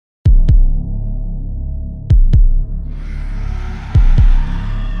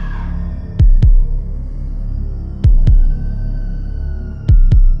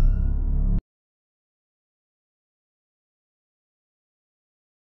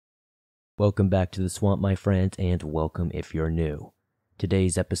Welcome back to the swamp, my friends, and welcome if you're new.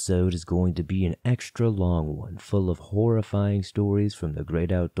 Today's episode is going to be an extra long one, full of horrifying stories from the great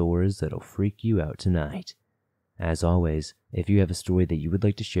outdoors that'll freak you out tonight. As always, if you have a story that you would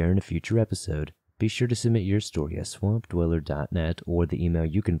like to share in a future episode, be sure to submit your story at swampdweller.net or the email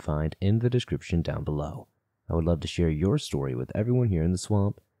you can find in the description down below. I would love to share your story with everyone here in the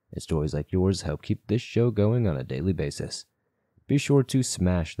swamp, and stories like yours help keep this show going on a daily basis. Be sure to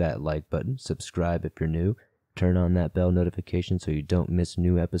smash that like button, subscribe if you're new, turn on that bell notification so you don't miss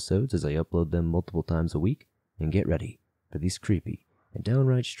new episodes as I upload them multiple times a week, and get ready for these creepy and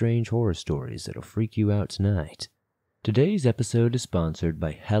downright strange horror stories that'll freak you out tonight. Today's episode is sponsored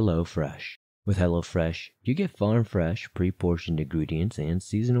by HelloFresh. With HelloFresh, you get farm-fresh, pre-portioned ingredients and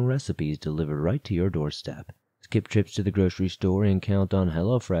seasonal recipes delivered right to your doorstep. Skip trips to the grocery store and count on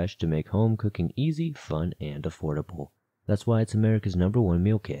HelloFresh to make home cooking easy, fun, and affordable. That's why it's America's #1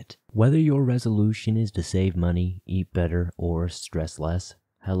 meal kit. Whether your resolution is to save money, eat better, or stress less,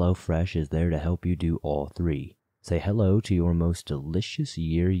 HelloFresh is there to help you do all three. Say hello to your most delicious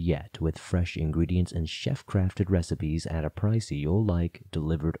year yet with fresh ingredients and chef-crafted recipes at a price you'll like,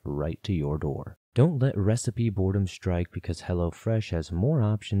 delivered right to your door. Don't let recipe boredom strike because HelloFresh has more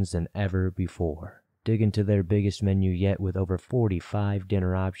options than ever before. Dig into their biggest menu yet with over 45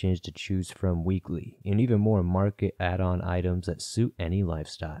 dinner options to choose from weekly, and even more market add-on items that suit any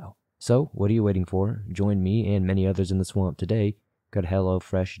lifestyle. So, what are you waiting for? Join me and many others in the swamp today. Go to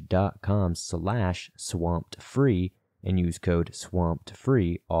hellofresh.com/swampedfree and use code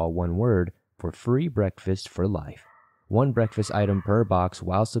SWAMPEDFREE, all one word, for free breakfast for life. One breakfast item per box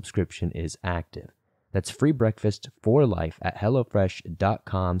while subscription is active. That's free breakfast for life at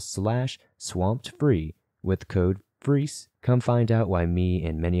hellofresh.com/swampedfree with code FREEZE. Come find out why me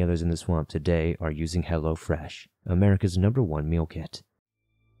and many others in the swamp today are using HelloFresh, America's #1 meal kit.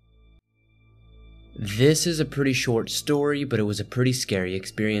 This is a pretty short story, but it was a pretty scary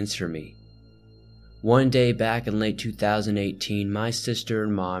experience for me. One day back in late 2018, my sister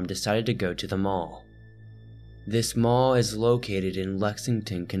and mom decided to go to the mall. This mall is located in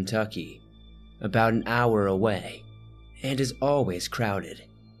Lexington, Kentucky, about an hour away, and is always crowded.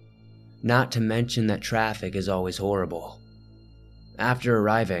 Not to mention that traffic is always horrible. After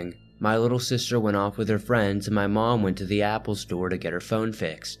arriving, my little sister went off with her friends and my mom went to the Apple store to get her phone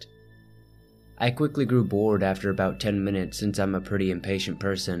fixed. I quickly grew bored after about 10 minutes since I'm a pretty impatient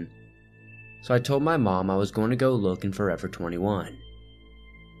person, so I told my mom I was going to go look in Forever 21.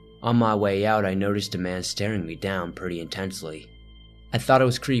 On my way out, I noticed a man staring me down pretty intensely. I thought it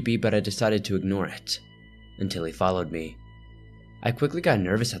was creepy, but I decided to ignore it, until he followed me. I quickly got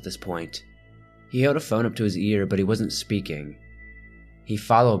nervous at this point. He held a phone up to his ear, but he wasn't speaking. He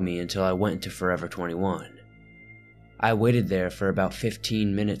followed me until I went into Forever 21. I waited there for about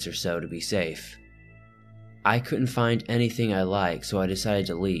 15 minutes or so to be safe. I couldn't find anything I liked, so I decided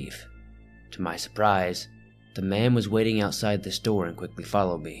to leave. To my surprise, the man was waiting outside the store and quickly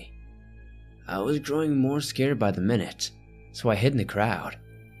followed me. I was growing more scared by the minute, so I hid in the crowd.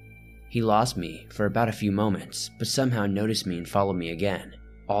 He lost me for about a few moments, but somehow noticed me and followed me again,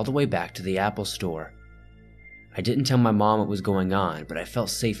 all the way back to the Apple store. I didn't tell my mom what was going on, but I felt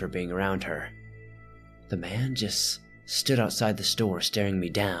safer being around her. The man just stood outside the store staring me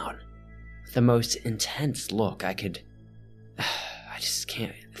down, with the most intense look I just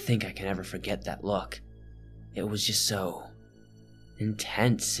can't think I can ever forget that look. It was just so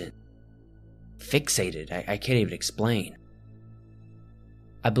intense and fixated, I can't even explain.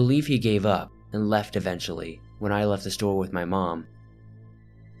 I believe he gave up and left eventually when I left the store with my mom.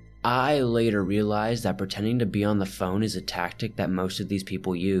 I later realized that pretending to be on the phone is a tactic that most of these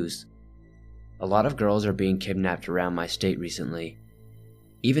people use. A lot of girls are being kidnapped around my state recently,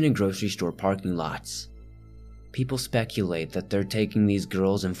 even in grocery store parking lots. People speculate that they're taking these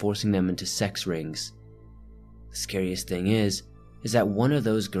girls and forcing them into sex rings. The scariest thing is that one of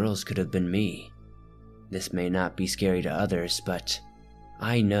those girls could have been me. This may not be scary to others, but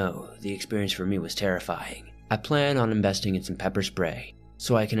I know the experience for me was terrifying. I plan on investing in some pepper spray,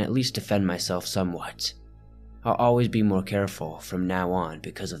 so I can at least defend myself somewhat. I'll always be more careful from now on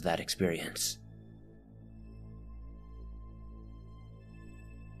because of that experience.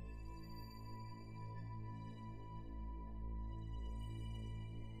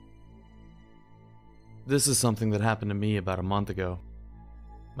 This is something that happened to me about a month ago.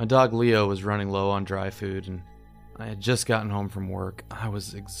 My dog Leo was running low on dry food, and I had just gotten home from work. I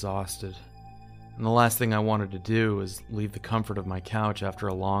was exhausted, and the last thing I wanted to do was leave the comfort of my couch after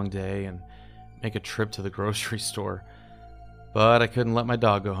a long day and make a trip to the grocery store. But I couldn't let my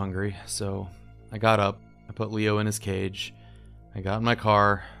dog go hungry, so I got up, I put Leo in his cage, I got in my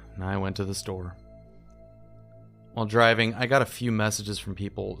car, and I went to the store. While driving, I got a few messages from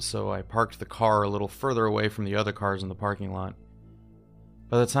people, so I parked the car a little further away from the other cars in the parking lot.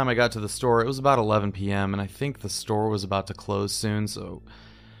 By the time I got to the store, it was about 11 p.m., and I think the store was about to close soon, so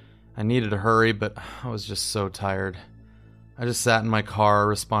I needed to hurry, but I was just so tired. I just sat in my car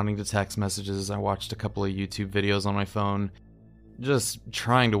responding to text messages. I watched a couple of YouTube videos on my phone, just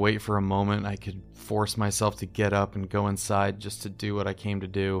trying to wait for a moment I could force myself to get up and go inside just to do what I came to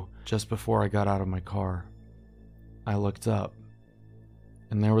do. Just before I got out of my car, I looked up,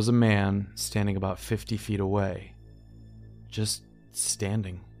 and there was a man standing about 50 feet away. Just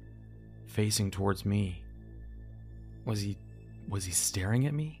standing, facing towards me. Was he staring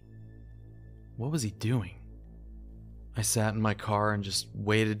at me? What was he doing? I sat in my car and just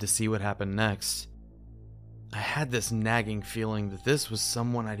waited to see what happened next. I had this nagging feeling that this was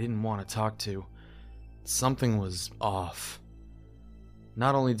someone I didn't want to talk to. Something was off.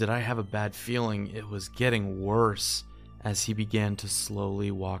 Not only did I have a bad feeling, it was getting worse as he began to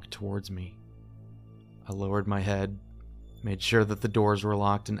slowly walk towards me. I lowered my head, made sure that the doors were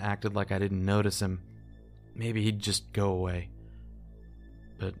locked, and acted like I didn't notice him. Maybe he'd just go away.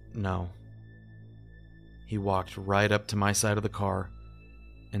 But no. He walked right up to my side of the car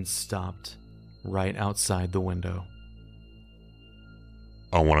and stopped right outside the window.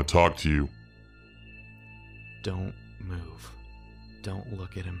 I want to talk to you. Don't move. Don't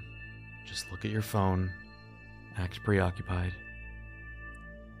look at him. Just look at your phone. Act preoccupied.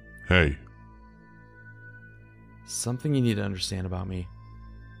 Hey. Something you need to understand about me.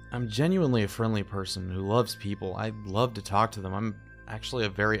 I'm genuinely a friendly person who loves people. I love to talk to them. I'm actually a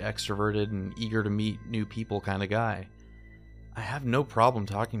very extroverted and eager to meet new people kind of guy. I have no problem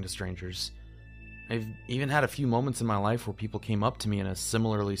talking to strangers. I've even had a few moments in my life where people came up to me in a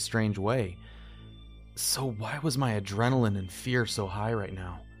similarly strange way. So why was my adrenaline and fear so high right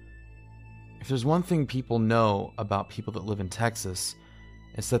now? If there's one thing people know about people that live in Texas,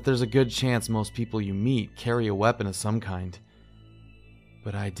 it's that there's a good chance most people you meet carry a weapon of some kind.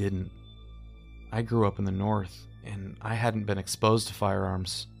 But I didn't. I grew up in the North, and I hadn't been exposed to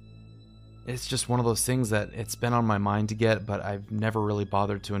firearms. It's just one of those things that it's been on my mind to get, but I've never really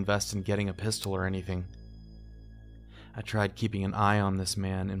bothered to invest in getting a pistol or anything. I tried keeping an eye on this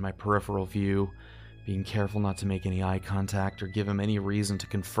man in my peripheral view, being careful not to make any eye contact or give him any reason to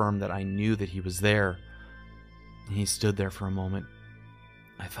confirm that I knew that he was there. He stood there for a moment.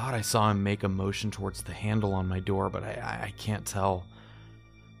 I thought I saw him make a motion towards the handle on my door, but I can't tell.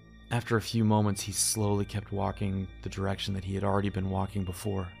 After a few moments, he slowly kept walking the direction that he had already been walking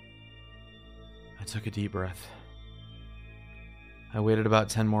before. I took a deep breath. I waited about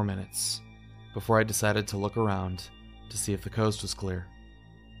 10 more minutes before I decided to look around to see if the coast was clear.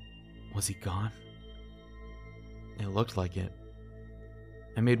 Was he gone? It looked like it.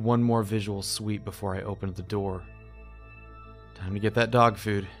 I made one more visual sweep before I opened the door. Time to get that dog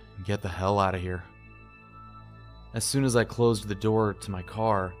food and get the hell out of here. As soon as I closed the door to my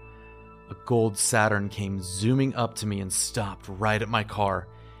car, a gold Saturn came zooming up to me and stopped right at my car.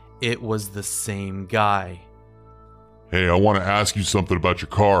 It was the same guy. Hey, I want to ask you something about your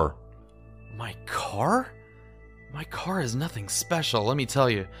car. My car? My car is nothing special, let me tell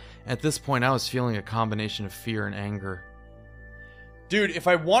you. At this point, I was feeling a combination of fear and anger. Dude, if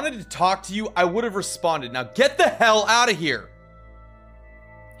I wanted to talk to you, I would have responded. Now get the hell out of here!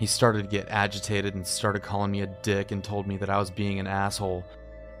 He started to get agitated and started calling me a dick and told me that I was being an asshole.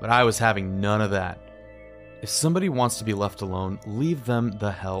 But I was having none of that. If somebody wants to be left alone, leave them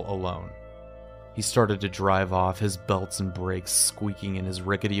the hell alone. He started to drive off, his belts and brakes squeaking in his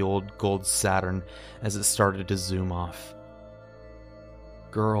rickety old gold Saturn as it started to zoom off.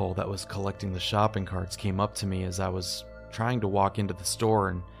 Girl that was collecting the shopping carts came up to me as I was trying to walk into the store,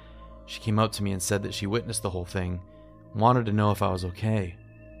 and she came up to me and said that she witnessed the whole thing, wanted to know if I was okay.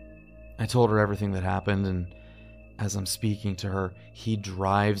 I told her everything that happened, and as I'm speaking to her, he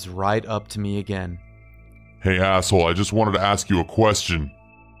drives right up to me again. Hey asshole, I just wanted to ask you a question.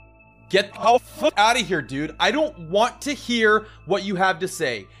 Get the fuck out of here, dude. I don't want to hear what you have to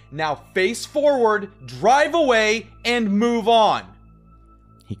say. Now face forward, drive away, and move on.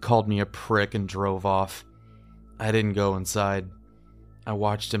 He called me a prick and drove off. I didn't go inside. I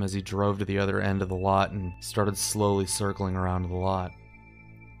watched him as he drove to the other end of the lot and started slowly circling around the lot.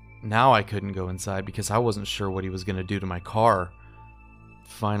 Now I couldn't go inside because I wasn't sure what he was going to do to my car.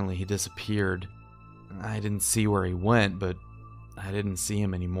 Finally, he disappeared. I didn't see where he went, but I didn't see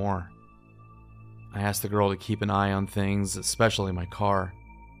him anymore. I asked the girl to keep an eye on things, especially my car.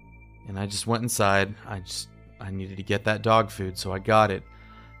 And I just went inside. I needed to get that dog food, so I got it.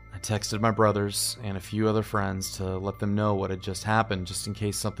 I texted my brothers and a few other friends to let them know what had just happened, just in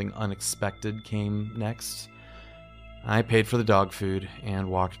case something unexpected came next. I paid for the dog food and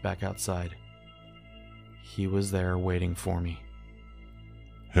walked back outside. He was there waiting for me.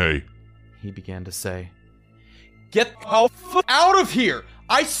 Hey, He began to say, "Get the f out of here!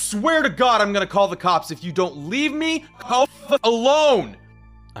 I swear to God I'm gonna call the cops if you don't leave me alone!"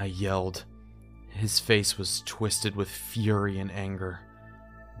 I yelled. His face was twisted with fury and anger.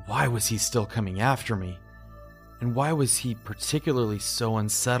 Why was he still coming after me? And why was he particularly so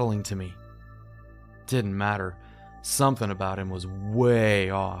unsettling to me? Didn't matter. Something about him was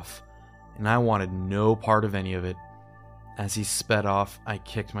way off, and I wanted no part of any of it. As he sped off, I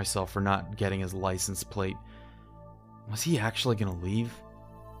kicked myself for not getting his license plate. Was he actually going to leave?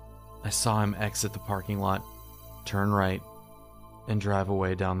 I saw him exit the parking lot, turn right, and drive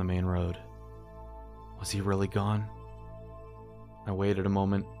away down the main road. Was he really gone? I waited a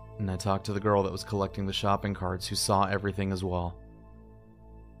moment, and I talked to the girl that was collecting the shopping carts, who saw everything as well.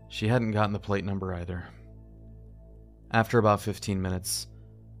 She hadn't gotten the plate number either. After about 15 minutes,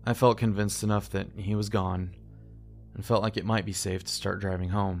 I felt convinced enough that he was gone, and felt like it might be safe to start driving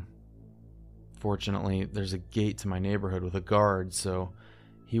home. Fortunately, there's a gate to my neighborhood with a guard, so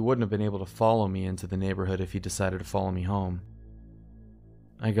he wouldn't have been able to follow me into the neighborhood if he decided to follow me home.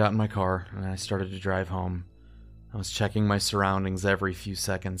 I got in my car, and I started to drive home. I was checking my surroundings every few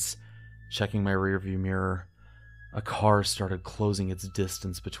seconds, checking my rearview mirror. A car started closing its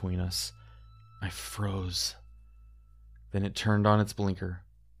distance between us. I froze. Then it turned on its blinker,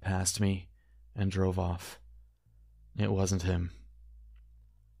 passed me, and drove off. It wasn't him.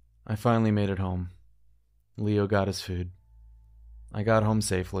 I finally made it home. Leo got his food. I got home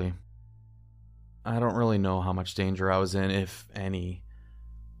safely. I don't really know how much danger I was in, if any.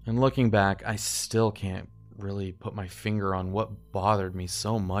 And looking back, I still can't really put my finger on what bothered me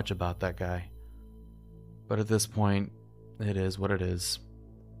so much about that guy. But at this point, it is what it is.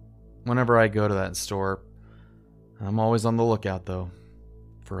 Whenever I go to that store, I'm always on the lookout, though,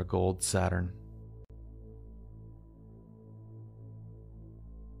 for a gold Saturn.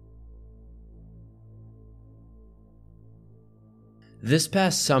 This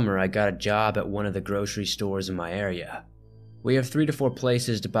past summer, I got a job at one of the grocery stores in my area. We have 3 to 4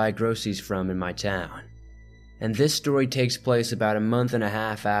 places to buy groceries from in my town. And this story takes place about a month and a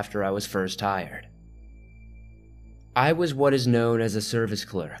half after I was first hired. I was what is known as a service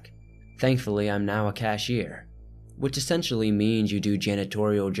clerk. Thankfully, I'm now a cashier, which essentially means you do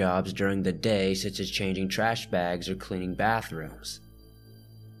janitorial jobs during the day, such as changing trash bags or cleaning bathrooms.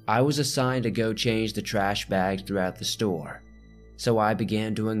 I was assigned to go change the trash bags throughout the store, so I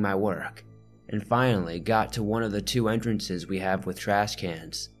began doing my work, and finally got to one of the 2 entrances we have with trash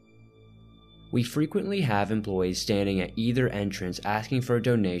cans. We frequently have employees standing at either entrance asking for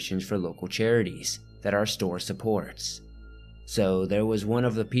donations for local charities that our store supports. So there was one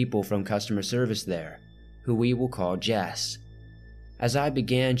of the people from customer service there, who we will call Jess. As I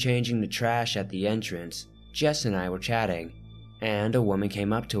began changing the trash at the entrance, Jess and I were chatting, and a woman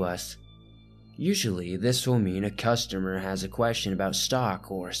came up to us. Usually, this will mean a customer has a question about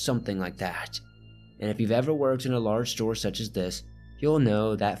stock or something like that. And if you've ever worked in a large store such as this, you'll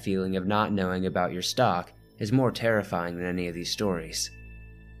know that feeling of not knowing about your stock is more terrifying than any of these stories.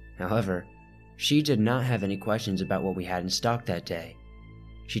 However, she did not have any questions about what we had in stock that day.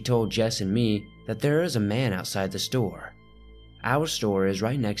 She told Jess and me that there is a man outside the store. Our store is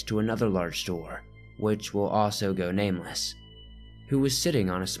right next to another large store, which will also go nameless, who was sitting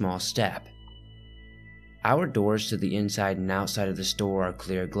on a small step. Our doors to the inside and outside of the store are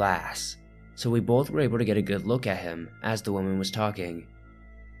clear glass, so we both were able to get a good look at him as the woman was talking.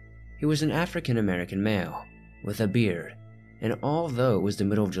 He was an African American male, with a beard, and although it was the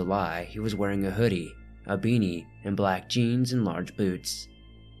middle of July, he was wearing a hoodie, a beanie, and black jeans and large boots.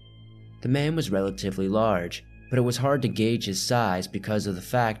 The man was relatively large, but it was hard to gauge his size because of the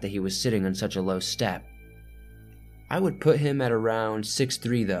fact that he was sitting on such a low step. I would put him at around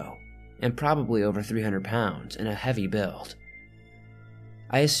 6'3" though, and probably over 300 pounds and a heavy build.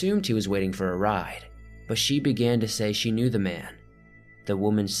 I assumed he was waiting for a ride, but she began to say she knew the man. The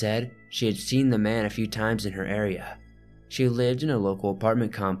woman said she had seen the man a few times in her area. She lived in a local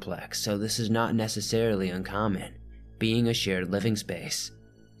apartment complex, so this is not necessarily uncommon, being a shared living space.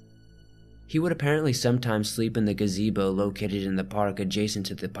 He would apparently sometimes sleep in the gazebo located in the park adjacent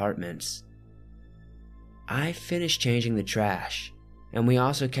to the apartments. I finished changing the trash, and we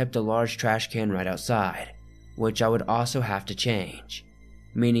also kept a large trash can right outside, which I would also have to change,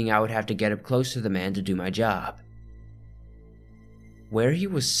 meaning I would have to get up close to the man to do my job. Where he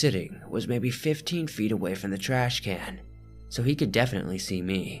was sitting was maybe 15 feet away from the trash can, so he could definitely see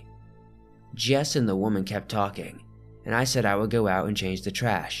me. Jess and the woman kept talking, and I said I would go out and change the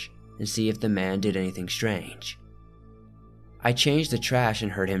trash and see if the man did anything strange. I changed the trash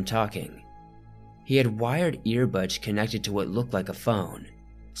and heard him talking. He had wired earbuds connected to what looked like a phone,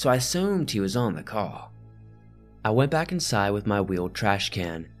 so I assumed he was on the call. I went back inside with my wheeled trash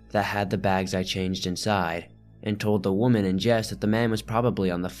can that had the bags I changed inside, and told the woman and Jess that the man was probably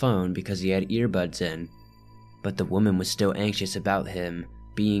on the phone because he had earbuds in, but the woman was still anxious about him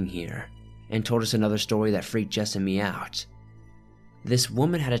being here, and told us another story that freaked Jess and me out. This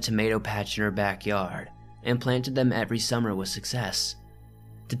woman had a tomato patch in her backyard and planted them every summer with success.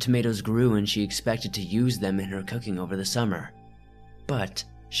 The tomatoes grew and she expected to use them in her cooking over the summer. But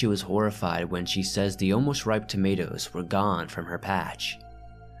she was horrified when she says the almost ripe tomatoes were gone from her patch.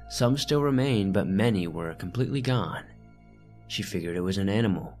 Some still remained, but many were completely gone. She figured it was an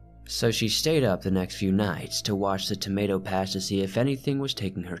animal, so she stayed up the next few nights to watch the tomato patch to see if anything was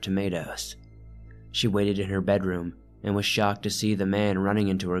taking her tomatoes. She waited in her bedroom and was shocked to see the man running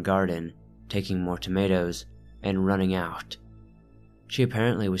into her garden, taking more tomatoes, and running out. She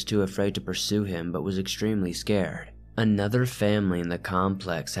apparently was too afraid to pursue him but was extremely scared. Another family in the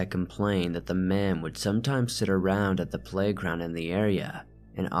complex had complained that the man would sometimes sit around at the playground in the area,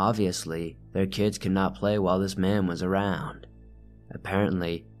 and obviously their kids could not play while this man was around.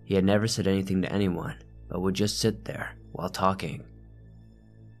 Apparently, he had never said anything to anyone, but would just sit there while talking.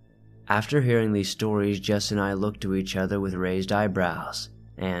 After hearing these stories, Jess and I looked to each other with raised eyebrows,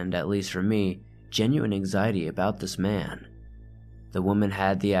 and, at least for me, genuine anxiety about this man. The woman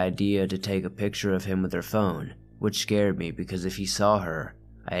had the idea to take a picture of him with her phone, which scared me because if he saw her,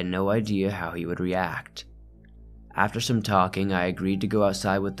 I had no idea how he would react. After some talking, I agreed to go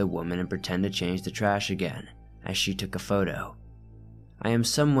outside with the woman and pretend to change the trash again, as she took a photo. I am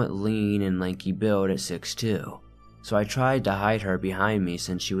somewhat lean and lanky build at 6'2", so I tried to hide her behind me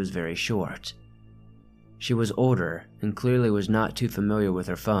since she was very short. She was older and clearly was not too familiar with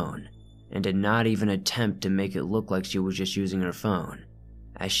her phone, and did not even attempt to make it look like she was just using her phone,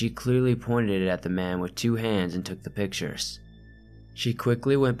 as she clearly pointed it at the man with two hands and took the pictures. She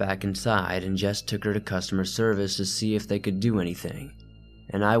quickly went back inside and Jess took her to customer service to see if they could do anything,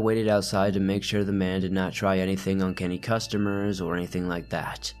 and I waited outside to make sure the man did not try anything on any customers or anything like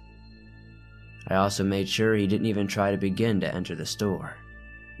that. I also made sure he didn't even try to begin to enter the store.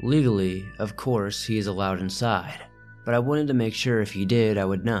 Legally, of course, he is allowed inside, but I wanted to make sure if he did, I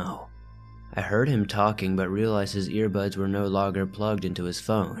would know. I heard him talking but realized his earbuds were no longer plugged into his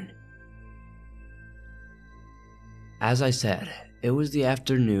phone. As I said, it was the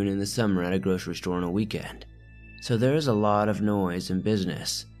afternoon in the summer at a grocery store on a weekend, so there is a lot of noise and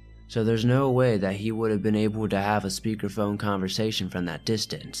business, so there's no way that he would have been able to have a speakerphone conversation from that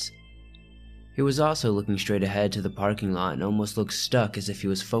distance. He was also looking straight ahead to the parking lot and almost looked stuck as if he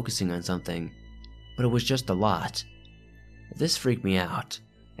was focusing on something, but it was just a lot. This freaked me out,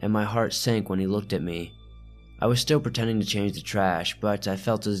 and my heart sank when he looked at me. I was still pretending to change the trash, but I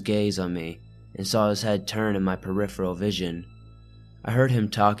felt his gaze on me and saw his head turn in my peripheral vision. I heard him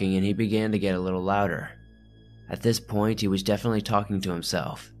talking and he began to get a little louder. At this point, he was definitely talking to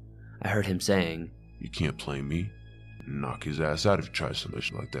himself. I heard him saying, "You can't play me. Knock his ass out if he tries something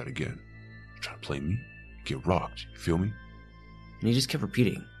like that again. You try to play me? You get rocked, you feel me?" And he just kept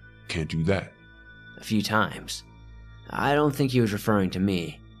repeating. "Can't do that." A few times. I don't think he was referring to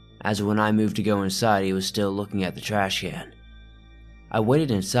me, as when I moved to go inside, he was still looking at the trash can. I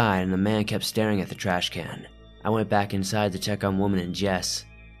waited inside and the man kept staring at the trash can. I went back inside to check on Woman and Jess,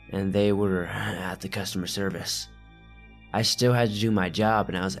 and they were at the customer service. I still had to do my job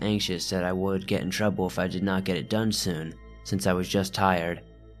and I was anxious that I would get in trouble if I did not get it done soon, since I was just tired,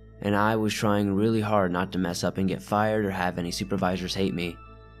 and I was trying really hard not to mess up and get fired or have any supervisors hate me.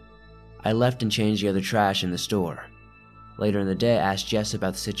 I left and changed the other trash in the store. Later in the day, I asked Jess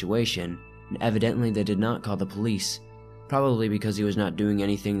about the situation, and evidently they did not call the police, probably because he was not doing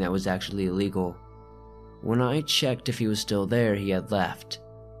anything that was actually illegal. When I checked if he was still there, he had left.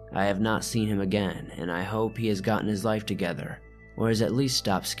 I have not seen him again, and I hope he has gotten his life together, or has at least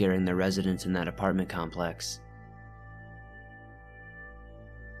stopped scaring the residents in that apartment complex.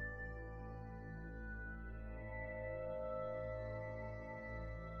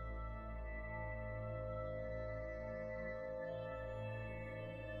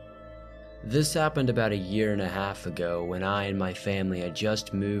 This happened about a year and a half ago when I and my family had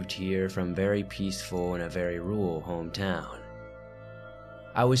just moved here from very peaceful and a very rural hometown.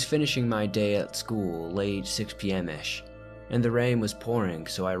 I was finishing my day at school late 6 p.m.-ish, and the rain was pouring,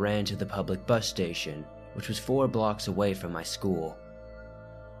 so I ran to the public bus station, which was 4 blocks away from my school.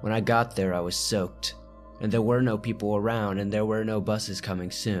 When I got there, I was soaked, and there were no people around and there were no buses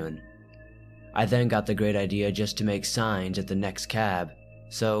coming soon. I then got the great idea just to make signs at the next cab,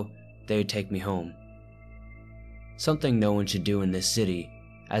 so they would take me home. Something no one should do in this city,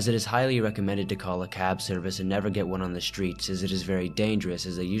 as it is highly recommended to call a cab service and never get one on the streets, as it is very dangerous,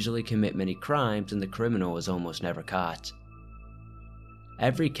 as they usually commit many crimes and the criminal is almost never caught.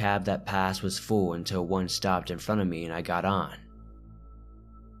 Every cab that passed was full until one stopped in front of me and I got on.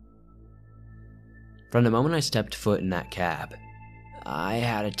 From the moment I stepped foot in that cab, I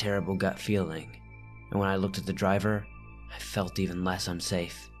had a terrible gut feeling, and when I looked at the driver, I felt even less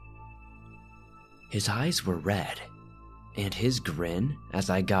unsafe. His eyes were red, and his grin as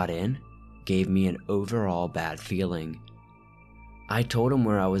I got in gave me an overall bad feeling. I told him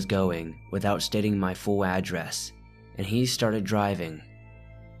where I was going without stating my full address, and he started driving,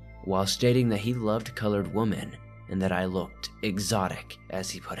 while stating that he loved colored women and that I looked exotic, as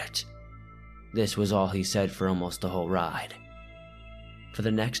he put it. This was all he said for almost the whole ride. For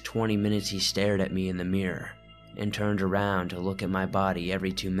the next 20 minutes he stared at me in the mirror and turned around to look at my body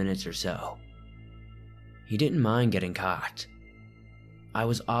every 2 minutes or so. He didn't mind getting caught. I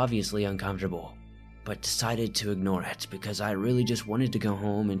was obviously uncomfortable, but decided to ignore it because I really just wanted to go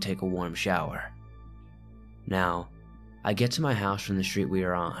home and take a warm shower. Now, I get to my house from the street we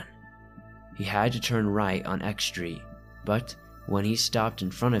are on. He had to turn right on X Street, but when he stopped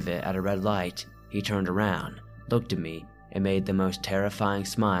in front of it at a red light, he turned around, looked at me, and made the most terrifying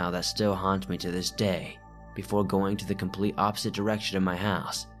smile that still haunts me to this day, before going to the complete opposite direction of my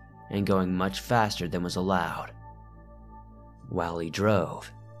house and going much faster than was allowed. While he drove,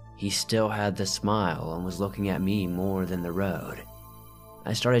 he still had the smile and was looking at me more than the road.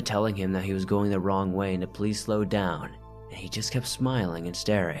 I started telling him that he was going the wrong way and to please slow down, and he just kept smiling and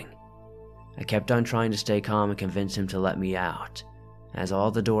staring. I kept on trying to stay calm and convince him to let me out, as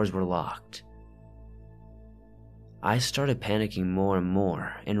all the doors were locked. I started panicking more and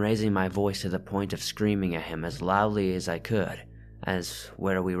more and raising my voice to the point of screaming at him as loudly as I could, as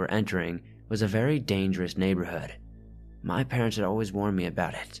where we were entering was a very dangerous neighborhood. My parents had always warned me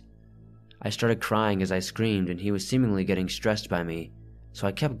about it. I started crying as I screamed, and he was seemingly getting stressed by me, so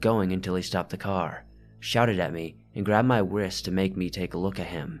I kept going until he stopped the car, shouted at me, and grabbed my wrist to make me take a look at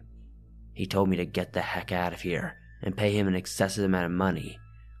him. He told me to get the heck out of here and pay him an excessive amount of money,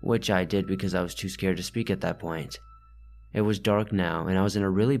 which I did because I was too scared to speak at that point. It was dark now, and I was in a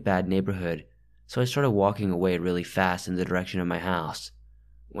really bad neighborhood, so I started walking away really fast in the direction of my house,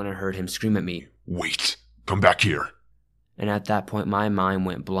 when I heard him scream at me, Wait, come back here. And at that point my mind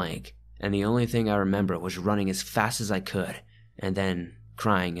went blank, and the only thing I remember was running as fast as I could, and then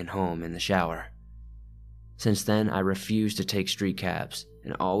crying at home in the shower. Since then, I refused to take street cabs,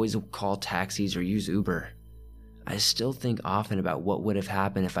 and always call taxis or use Uber. I still think often about what would have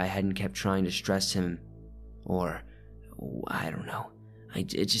happened if I hadn't kept trying to stress him, or I don't know. I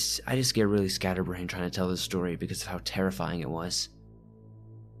just get really scatterbrained trying to tell this story because of how terrifying it was.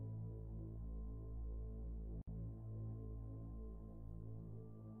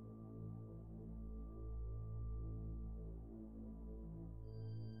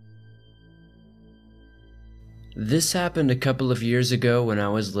 This happened a couple of years ago when I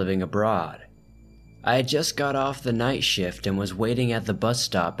was living abroad. I had just got off the night shift and was waiting at the bus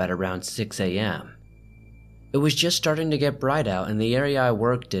stop at around 6 a.m. It was just starting to get bright out, and the area I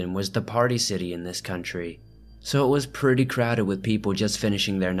worked in was the party city in this country, so it was pretty crowded with people just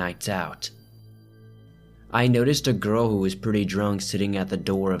finishing their nights out. I noticed a girl who was pretty drunk sitting at the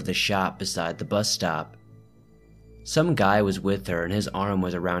door of the shop beside the bus stop. Some guy was with her and his arm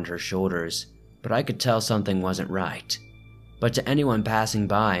was around her shoulders, but I could tell something wasn't right. But to anyone passing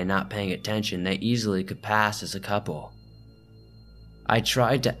by and not paying attention, they easily could pass as a couple. I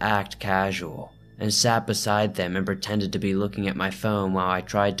tried to act casual and sat beside them and pretended to be looking at my phone while I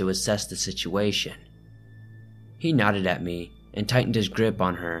tried to assess the situation. He nodded at me and tightened his grip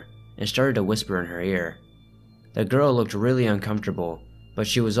on her and started to whisper in her ear. The girl looked really uncomfortable, but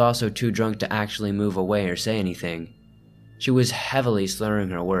she was also too drunk to actually move away or say anything. She was heavily slurring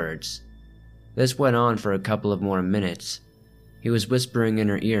her words. This went on for a couple of more minutes. He was whispering in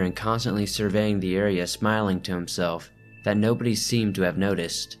her ear and constantly surveying the area, smiling to himself that nobody seemed to have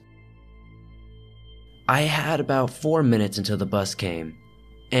noticed. I had about 4 minutes until the bus came,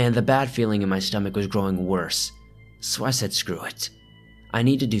 and the bad feeling in my stomach was growing worse, so I said screw it. I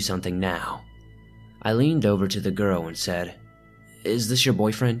need to do something now. I leaned over to the girl and said, "Is this your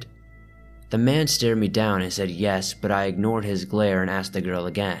boyfriend?" The man stared me down and said yes, but I ignored his glare and asked the girl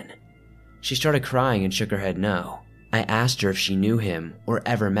again. She started crying and shook her head no. I asked her if she knew him or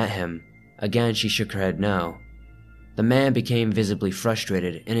ever met him. Again, she shook her head no. The man became visibly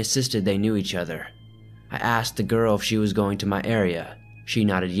frustrated and insisted they knew each other. I asked the girl if she was going to my area. She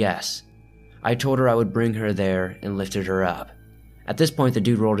nodded yes. I told her I would bring her there and lifted her up. At this point, the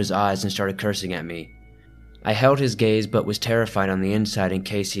dude rolled his eyes and started cursing at me. I held his gaze but was terrified on the inside in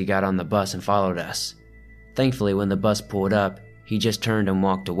case he got on the bus and followed us. Thankfully, when the bus pulled up, he just turned and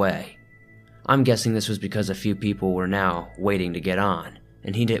walked away. I'm guessing this was because a few people were now waiting to get on,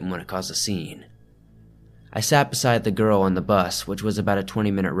 and he didn't want to cause a scene. I sat beside the girl on the bus, which was about a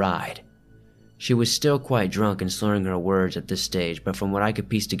 20-minute ride. She was still quite drunk and slurring her words at this stage, but from what I could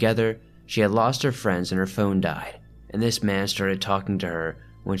piece together, she had lost her friends and her phone died, and this man started talking to her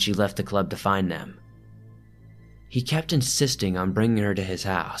when she left the club to find them. He kept insisting on bringing her to his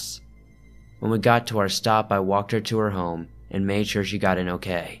house. When we got to our stop, I walked her to her home and made sure she got in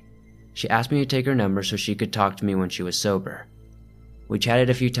okay. She asked me to take her number so she could talk to me when she was sober. We chatted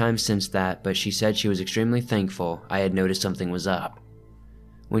a few times since that, but she said she was extremely thankful I had noticed something was up.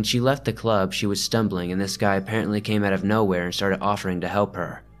 When she left the club, she was stumbling, and this guy apparently came out of nowhere and started offering to help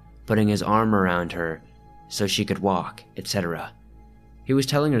her, putting his arm around her so she could walk, etc. He was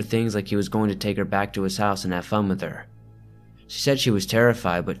telling her things like he was going to take her back to his house and have fun with her. She said she was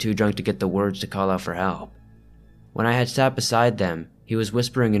terrified but too drunk to get the words to call out for help. When I had sat beside them, he was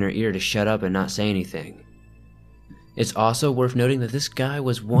whispering in her ear to shut up and not say anything. It's also worth noting that this guy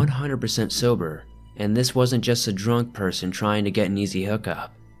was 100% sober, and this wasn't just a drunk person trying to get an easy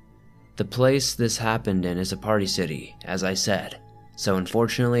hookup. The place this happened in is a party city, as I said, so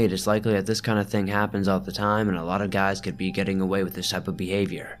unfortunately it is likely that this kind of thing happens all the time and a lot of guys could be getting away with this type of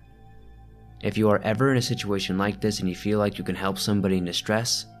behavior. If you are ever in a situation like this and you feel like you can help somebody in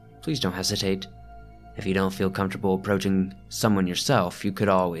distress, please don't hesitate. If you don't feel comfortable approaching someone yourself, you could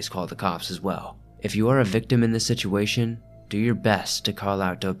always call the cops as well. If you are a victim in this situation, do your best to call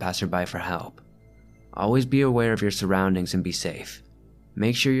out to a passerby for help. Always be aware of your surroundings and be safe.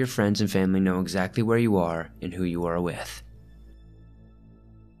 Make sure your friends and family know exactly where you are and who you are with.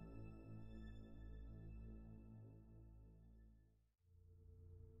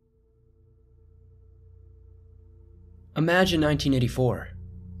 Imagine 1984,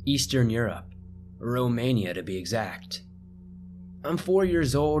 Eastern Europe, Romania to be exact. I'm 4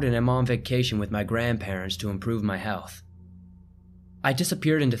 years old and I'm on vacation with my grandparents to improve my health. I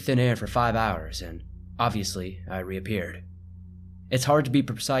disappeared into thin air for 5 hours and, obviously, I reappeared. It's hard to be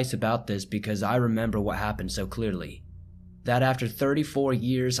precise about this because I remember what happened so clearly, that after 34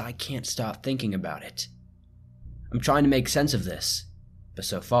 years I can't stop thinking about it. I'm trying to make sense of this, but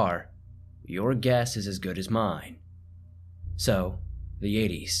so far, your guess is as good as mine. So, the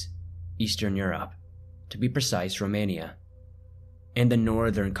 80s, Eastern Europe, to be precise, Romania, and the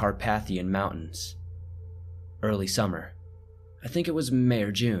northern Carpathian Mountains. Early summer. I think it was May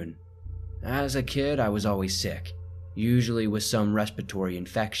or June. As a kid, I was always sick, usually with some respiratory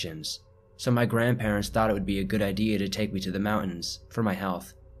infections, so my grandparents thought it would be a good idea to take me to the mountains for my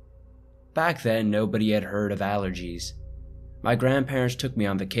health. Back then, nobody had heard of allergies. My grandparents took me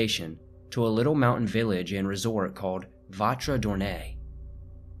on vacation to a little mountain village and resort called Vatra Dornei.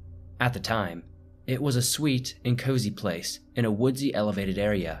 At the time, it was a sweet and cozy place in a woodsy elevated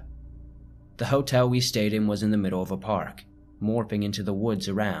area. The hotel we stayed in was in the middle of a park, morphing into the woods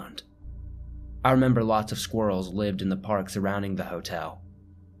around. I remember lots of squirrels lived in the park surrounding the hotel.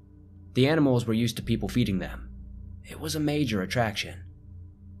 The animals were used to people feeding them. It was a major attraction.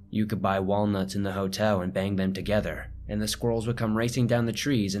 You could buy walnuts in the hotel and bang them together, and the squirrels would come racing down the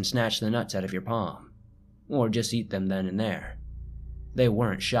trees and snatch the nuts out of your palm, or just eat them then and there. They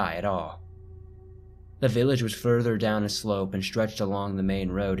weren't shy at all. The village was further down a slope and stretched along the main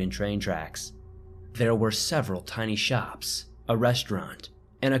road and train tracks. There were several tiny shops, a restaurant,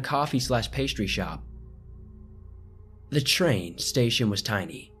 and a coffee/pastry shop. The train station was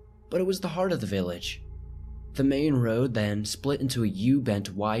tiny, but it was the heart of the village. The main road then split into a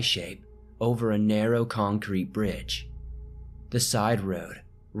U-bent Y shape over a narrow concrete bridge. The side road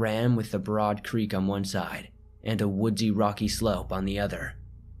ran with the broad creek on one side and a woodsy rocky slope on the other,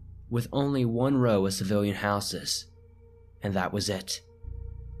 with only one row of civilian houses. And that was it.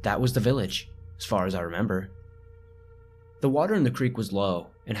 That was the village, as far as I remember. The water in the creek was low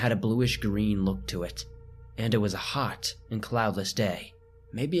and had a bluish-green look to it, and it was a hot and cloudless day,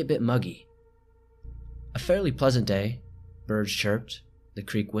 maybe a bit muggy. A fairly pleasant day. Birds chirped, the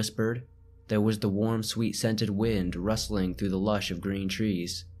creek whispered, there was the warm, sweet-scented wind rustling through the lush of green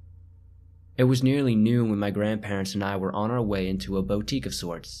trees. It was nearly noon when my grandparents and I were on our way into a boutique of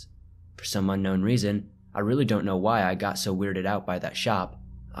sorts. For some unknown reason, I really don't know why I got so weirded out by that shop,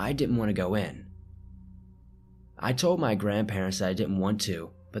 I didn't want to go in. I told my grandparents that I didn't want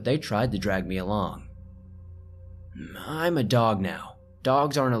to, but they tried to drag me along. I'm a dog now.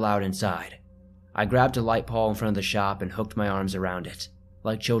 Dogs aren't allowed inside. I grabbed a light pole in front of the shop and hooked my arms around it,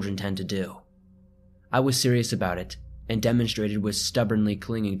 like children tend to do. I was serious about it, and demonstrated with stubbornly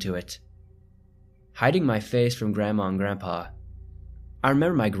clinging to it. Hiding my face from Grandma and Grandpa, I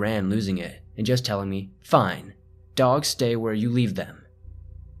remember my gran losing it and just telling me, "Fine, dogs stay where you leave them."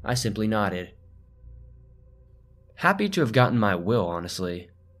 I simply nodded. Happy to have gotten my will, honestly.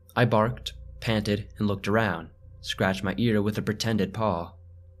 I barked, panted, and looked around, scratched my ear with a pretended paw.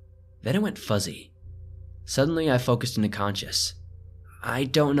 Then it went fuzzy. Suddenly I focused into conscious. I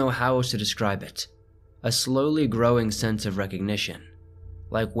don't know how else to describe it. A slowly growing sense of recognition,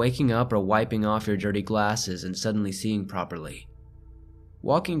 like waking up or wiping off your dirty glasses and suddenly seeing properly.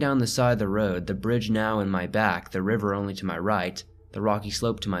 Walking down the side of the road, the bridge now in my back, the river only to my right, the rocky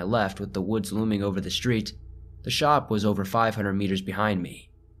slope to my left with the woods looming over the street, the shop was over 500 meters behind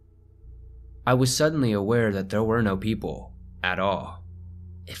me. I was suddenly aware that there were no people, at all.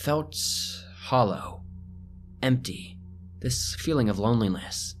 It felt hollow, empty, this feeling of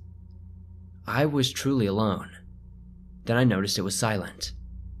loneliness. I was truly alone. Then I noticed it was silent.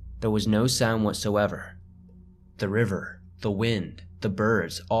 There was no sound whatsoever. The river, the wind, the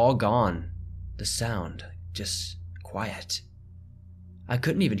birds, all gone. The sound, just quiet. I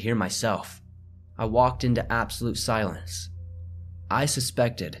couldn't even hear myself. I walked into absolute silence. I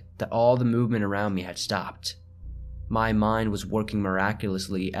suspected that all the movement around me had stopped. My mind was working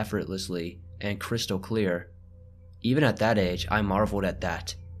miraculously, effortlessly, and crystal clear. Even at that age, I marveled at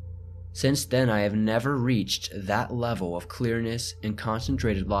that. Since then, I have never reached that level of clearness and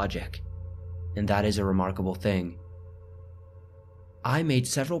concentrated logic, and that is a remarkable thing. I made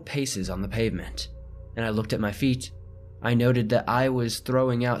several paces on the pavement, and I looked at my feet. I noted that I was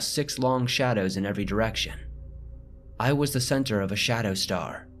throwing out 6 long shadows in every direction. I was the center of a shadow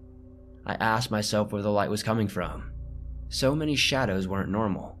star. I asked myself where the light was coming from. So many shadows weren't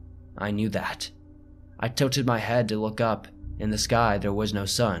normal. I knew that. I tilted my head to look up. In the sky, there was no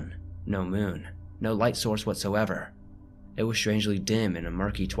sun, no moon, no light source whatsoever. It was strangely dim in a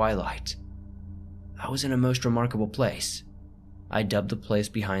murky twilight. I was in a most remarkable place. I dubbed the place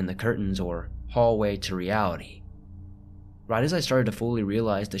behind the curtains, or hallway to reality. Right as I started to fully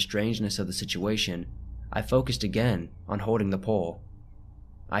realize the strangeness of the situation, I focused again on holding the pole.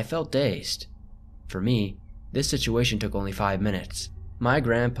 I felt dazed. For me, this situation took only 5 minutes. My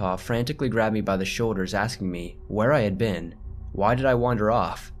grandpa frantically grabbed me by the shoulders, asking me where I had been. Why did I wander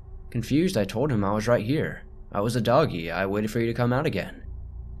off? Confused, I told him I was right here. I was a doggy. I waited for you to come out again.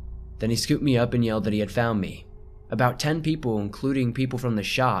 Then he scooped me up and yelled that he had found me. About 10 people, including people from the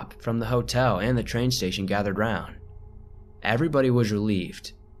shop, from the hotel, and the train station, gathered round. Everybody was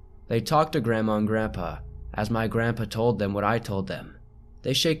relieved. They talked to Grandma and Grandpa, as my grandpa told them what I told them.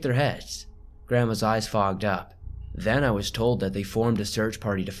 They shook their heads. Grandma's eyes fogged up. Then I was told that they formed a search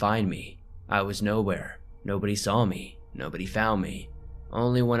party to find me. I was nowhere. Nobody saw me. Nobody found me.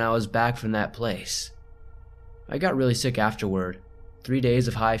 Only when I was back from that place. I got really sick afterward. 3 days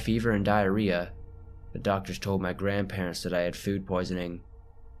of high fever and diarrhea. The doctors told my grandparents that I had food poisoning.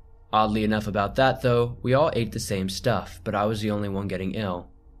 Oddly enough about that though, we all ate the same stuff, but I was the only one getting ill.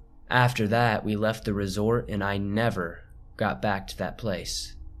 After that, we left the resort and I never got back to that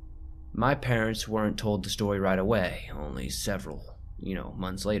place. My parents weren't told the story right away, only several,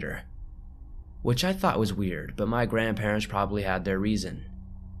 months later. Which I thought was weird, but my grandparents probably had their reason.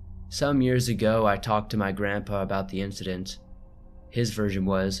 Some years ago, I talked to my grandpa about the incident. His version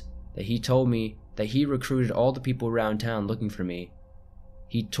was that he told me that he recruited all the people around town looking for me.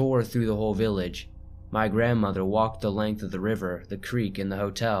 He tore through the whole village. My grandmother walked the length of the river, the creek, and the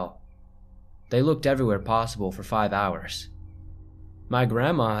hotel. They looked everywhere possible for 5 hours. My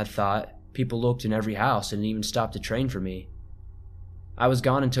grandma had thought people looked in every house and even stopped a train for me. I was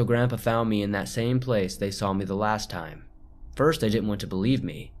gone until Grandpa found me in that same place they saw me the last time. First, they didn't want to believe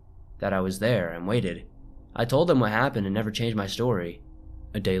me, that I was there, and waited. I told them what happened and never changed my story.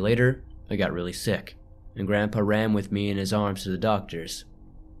 A day later, I got really sick, and Grandpa ran with me in his arms to the doctors.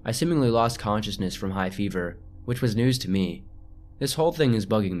 I seemingly lost consciousness from high fever, which was news to me. This whole thing is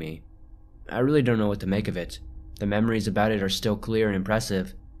bugging me. I really don't know what to make of it. The memories about it are still clear and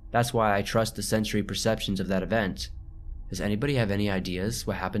impressive. That's why I trust the sensory perceptions of that event. Does anybody have any ideas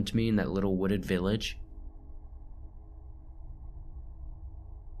what happened to me in that little wooded village?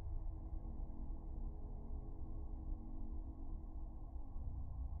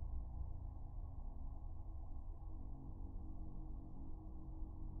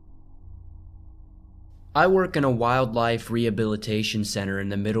 I work in a wildlife rehabilitation center in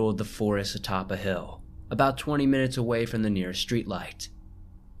the middle of the forest atop a hill, about 20 minutes away from the nearest streetlight.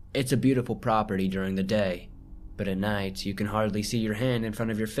 It's a beautiful property during the day, but at night you can hardly see your hand in front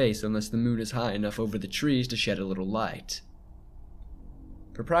of your face unless the moon is high enough over the trees to shed a little light.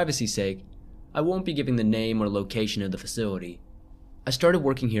 For privacy's sake, I won't be giving the name or location of the facility. I started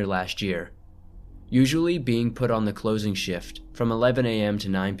working here last year, usually being put on the closing shift from 11 a.m. to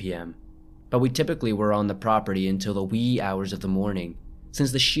 9 p.m., but we typically were on the property until the wee hours of the morning,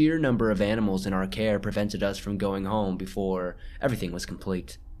 since the sheer number of animals in our care prevented us from going home before everything was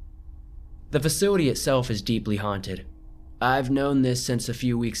complete. The facility itself is deeply haunted. I've known this since a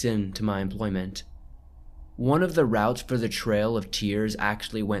few weeks into my employment. One of the routes for the Trail of Tears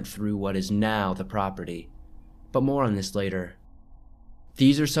actually went through what is now the property, but more on this later.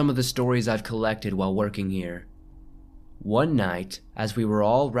 These are some of the stories I've collected while working here. One night, as we were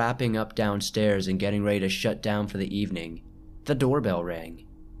all wrapping up downstairs and getting ready to shut down for the evening, the doorbell rang.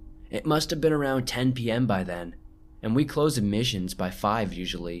 It must have been around 10 p.m. by then, and we close admissions by 5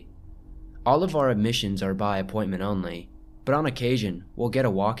 usually. All of our admissions are by appointment only, but on occasion, we'll get a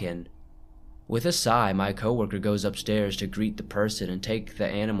walk-in. With a sigh, my coworker goes upstairs to greet the person and take the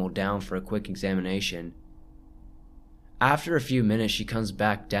animal down for a quick examination. After a few minutes, she comes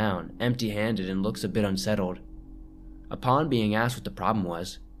back down, empty-handed, and looks a bit unsettled. Upon being asked what the problem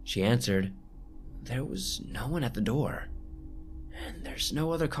was, she answered, "There was no one at the door, and there's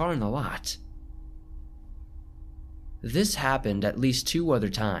no other car in the lot." This happened at least 2 other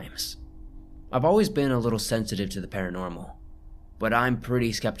times. I've always been a little sensitive to the paranormal, but I'm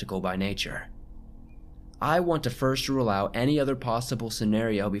pretty skeptical by nature. I want to first rule out any other possible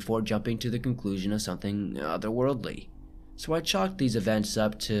scenario before jumping to the conclusion of something otherworldly, so I chalked these events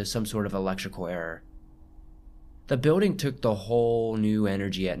up to some sort of electrical error. The building took the whole new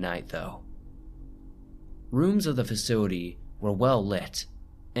energy at night, though. Rooms of the facility were well lit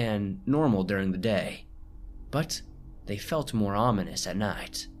and normal during the day, but they felt more ominous at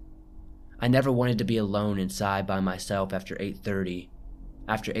night. I never wanted to be alone inside by myself after 8:30.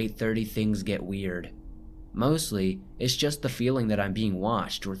 After 8:30, things get weird. Mostly, it's just the feeling that I'm being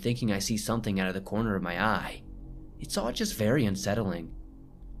watched or thinking I see something out of the corner of my eye. It's all just very unsettling.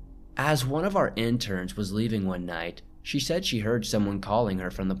 As one of our interns was leaving one night, she said she heard someone calling her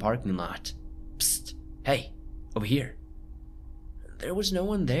from the parking lot. "Psst, hey, over here." There was no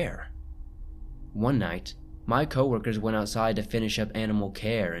one there. One night, my coworkers went outside to finish up animal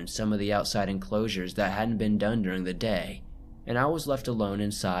care in some of the outside enclosures that hadn't been done during the day, and I was left alone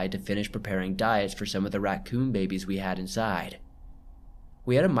inside to finish preparing diets for some of the raccoon babies we had inside.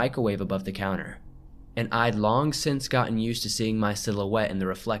 We had a microwave above the counter, and I'd long since gotten used to seeing my silhouette in the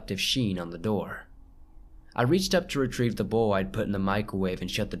reflective sheen on the door. I reached up to retrieve the bowl I'd put in the microwave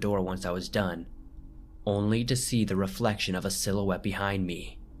and shut the door once I was done, only to see the reflection of a silhouette behind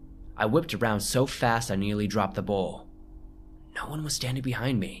me. I whipped around so fast I nearly dropped the bowl. No one was standing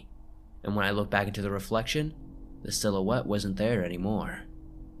behind me, and when I looked back into the reflection, the silhouette wasn't there anymore.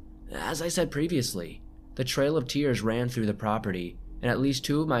 As I said previously, the Trail of Tears ran through the property, and at least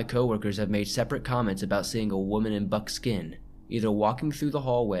 2 of my coworkers have made separate comments about seeing a woman in buckskin, either walking through the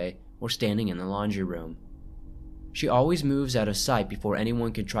hallway or standing in the laundry room. She always moves out of sight before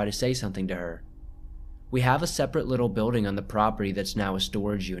anyone can try to say something to her. We have a separate little building on the property that's now a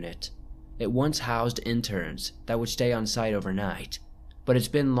storage unit. It once housed interns that would stay on site overnight, but it's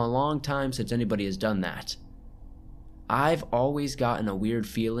been a long time since anybody has done that. I've always gotten a weird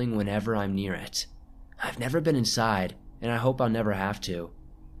feeling whenever I'm near it. I've never been inside, and I hope I'll never have to.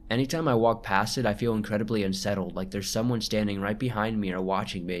 Anytime I walk past it, I feel incredibly unsettled, like there's someone standing right behind me or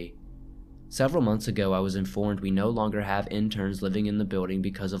watching me. Several months ago, I was informed we no longer have interns living in the building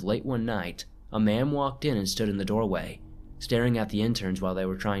because of late one night, a man walked in and stood in the doorway, staring at the interns while they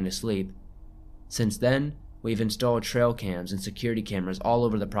were trying to sleep. Since then, we've installed trail cams and security cameras all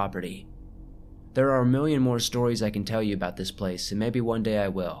over the property. There are a million more stories I can tell you about this place, and maybe one day I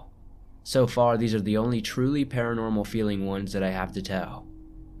will. So far, these are the only truly paranormal feeling ones that I have to tell.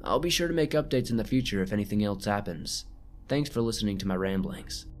 I'll be sure to make updates in the future if anything else happens. Thanks for listening to my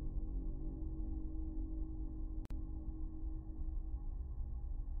ramblings.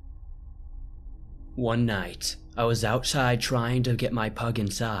 One night, I was outside trying to get my pug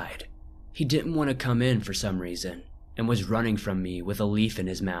inside. He didn't want to come in for some reason, and was running from me with a leaf in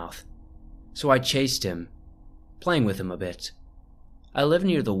his mouth. So I chased him, playing with him a bit. I live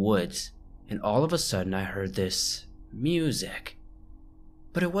near the woods, and all of a sudden I heard this music.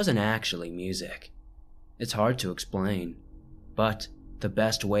 But it wasn't actually music. It's hard to explain, but the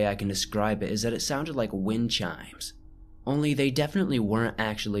best way I can describe it is that it sounded like wind chimes. Only they definitely weren't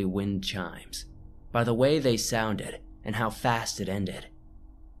actually wind chimes, by the way they sounded and how fast it ended.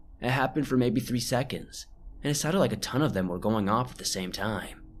 It happened for maybe 3 seconds, and it sounded like a ton of them were going off at the same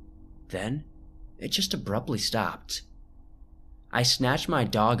time. Then, it just abruptly stopped. I snatched my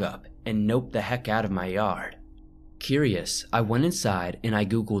dog up and noped the heck out of my yard. Curious, I went inside and I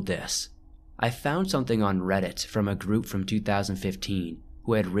googled this. I found something on Reddit from a group from 2015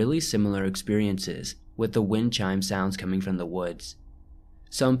 who had really similar experiences with the wind chime sounds coming from the woods.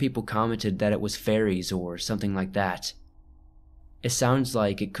 Some people commented that it was fairies or something like that. It sounds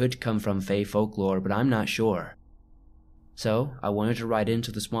like it could come from Fae folklore, but I'm not sure. So I wanted to write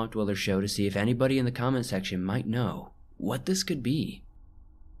into the Swamp Dweller Show to see if anybody in the comment section might know what this could be.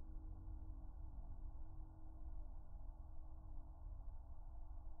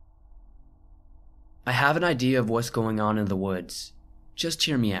 I have an idea of what's going on in the woods. Just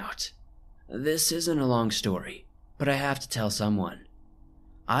hear me out. This isn't a long story, but I have to tell someone.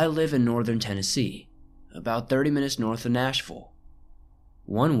 I live in northern Tennessee, about 30 minutes north of Nashville.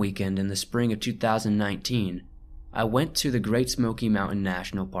 One weekend in the spring of 2019, I went to the Great Smoky Mountain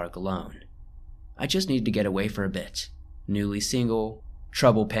National Park alone. I just needed to get away for a bit. Newly single,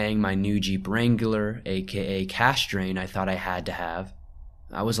 trouble paying my new Jeep Wrangler, aka cash drain I thought I had to have.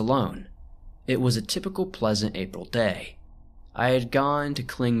 I was alone. It was a typical pleasant April day. I had gone to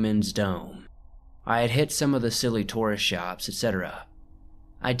Klingman's Dome. I had hit some of the silly tourist shops, etc.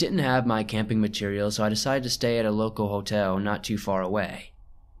 I didn't have my camping materials, so I decided to stay at a local hotel not too far away.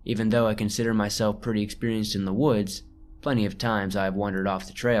 Even though I consider myself pretty experienced in the woods, plenty of times I have wandered off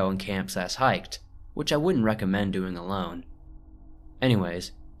the trail and camped/hiked, which I wouldn't recommend doing alone.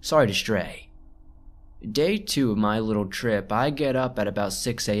 Anyways, sorry to stray. Day 2 of my little trip, I get up at about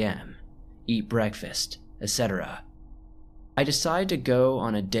 6 a.m., eat breakfast, etc. I decide to go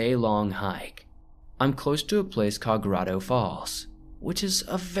on a day-long hike. I'm close to a place called Grotto Falls, which is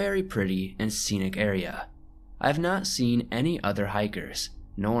a very pretty and scenic area. I have not seen any other hikers,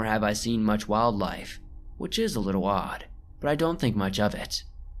 nor have I seen much wildlife, which is a little odd, but I don't think much of it.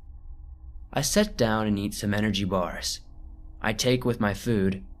 I sit down and eat some energy bars. I take with my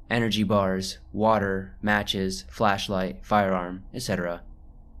food, energy bars, water, matches, flashlight, firearm, etc.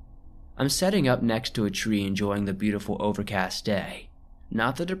 I'm setting up next to a tree enjoying the beautiful overcast day.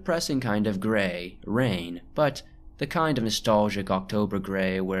 Not the depressing kind of gray, rain, but the kind of nostalgic October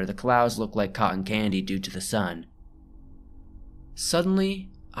gray where the clouds look like cotton candy due to the sun. Suddenly,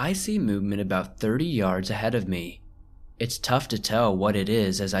 I see movement about 30 yards ahead of me. It's tough to tell what it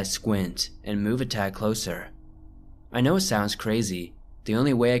is as I squint and move a tad closer. I know it sounds crazy. The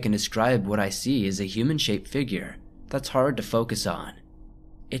only way I can describe what I see is a human-shaped figure that's hard to focus on.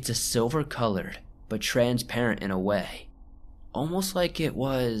 It's a silver-colored, but transparent in a way. Almost like it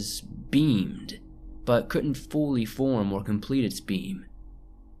was beamed, but couldn't fully form or complete its beam.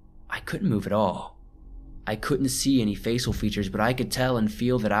 I couldn't move at all. I couldn't see any facial features, but I could tell and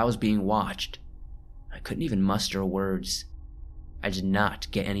feel that I was being watched. I couldn't even muster words. I did not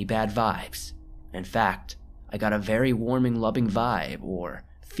get any bad vibes. In fact, I got a very warming, loving vibe, or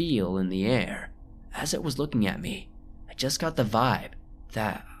feel in the air, as it was looking at me. I just got the vibe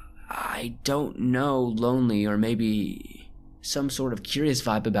that, I don't know, lonely or maybe some sort of curious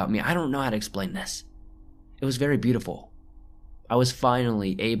vibe about me. I don't know how to explain this. It was very beautiful. I was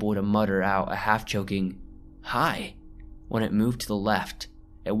finally able to mutter out a half-choking, "Hi," when it moved to the left.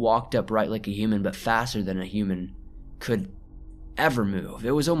 It walked upright like a human, but faster than a human could ever move.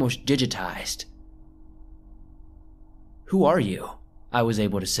 It was almost digitized. "Who are you?" I was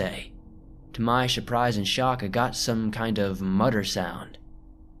able to say. To my surprise and shock, I got some kind of mutter sound.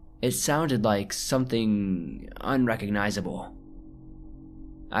 It sounded like something unrecognizable.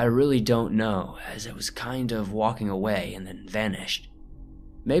 I really don't know, as it was kind of walking away and then vanished.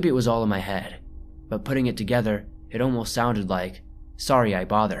 Maybe it was all in my head, but putting it together, it almost sounded like, "Sorry I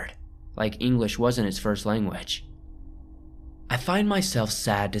bothered," like English wasn't its first language. I find myself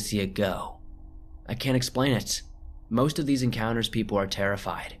sad to see it go. I can't explain it. Most of these encounters, people are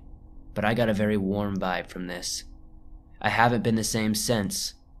terrified, but I got a very warm vibe from this. I haven't been the same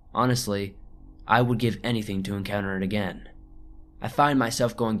since. Honestly, I would give anything to encounter it again. I find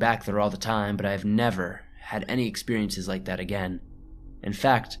myself going back there all the time, but I've never had any experiences like that again. In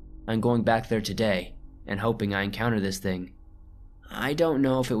fact, I'm going back there today, and hoping I encounter this thing. I don't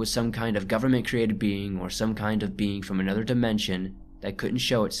know if it was some kind of government-created being, or some kind of being from another dimension that couldn't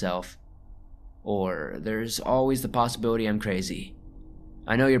show itself. Or there's always the possibility I'm crazy.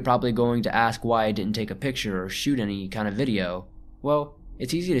 I know you're probably going to ask why I didn't take a picture or shoot any kind of video. Well,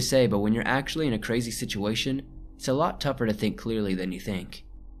 it's easy to say, but when you're actually in a crazy situation, it's a lot tougher to think clearly than you think.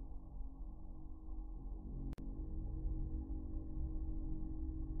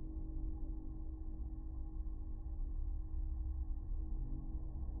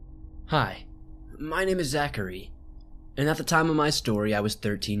 Hi, my name is Zachary, and at the time of my story I was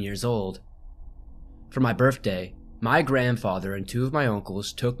 13 years old. For my birthday, my grandfather and two of my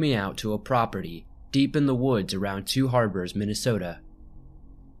uncles took me out to a property deep in the woods around Two Harbors, Minnesota.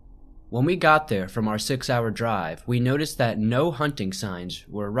 When we got there from our 6-hour drive, we noticed that no hunting signs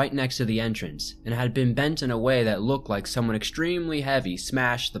were right next to the entrance and had been bent in a way that looked like someone extremely heavy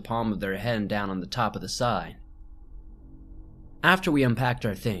smashed the palm of their hand down on the top of the sign. After we unpacked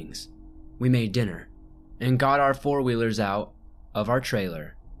our things, we made dinner and got our four-wheelers out of our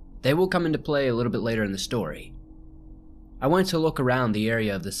trailer. They will come into play a little bit later in the story. I went to look around the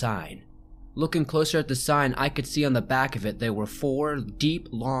area of the sign. Looking closer at the sign, I could see on the back of it there were 4 deep,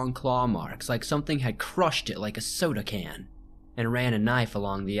 long claw marks, like something had crushed it like a soda can, and ran a knife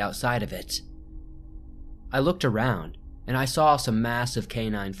along the outside of it. I looked around, and I saw some massive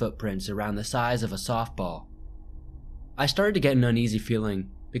canine footprints around the size of a softball. I started to get an uneasy feeling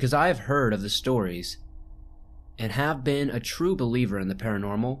because I have heard of the stories and have been a true believer in the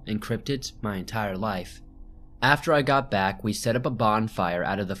paranormal and cryptids my entire life. After I got back, we set up a bonfire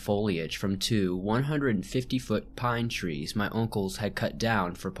out of the foliage from 2 150-foot pine trees my uncles had cut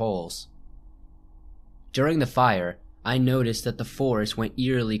down for poles. During the fire, I noticed that the forest went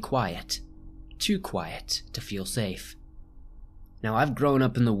eerily quiet. Too quiet to feel safe. Now, I've grown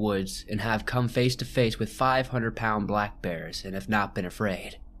up in the woods and have come face to face with 500-pound black bears and have not been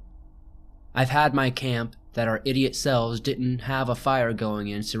afraid. I've had my camp that our idiot selves didn't have a fire going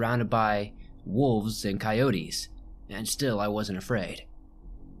in, surrounded by wolves and coyotes, and still I wasn't afraid.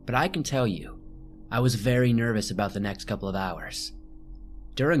 But I can tell you, I was very nervous about the next couple of hours.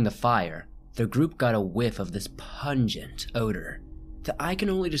 During the fire, the group got a whiff of this pungent odor that I can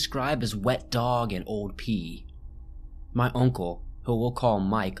only describe as wet dog and old pee. My uncle, who we'll call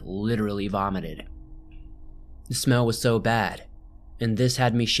Mike, literally vomited. The smell was so bad, and this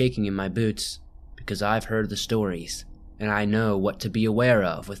had me shaking in my boots, because I've heard the stories, and I know what to be aware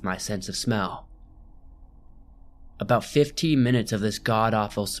of with my sense of smell. About 15 minutes of this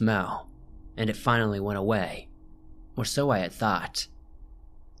god-awful smell, and it finally went away, or so I had thought.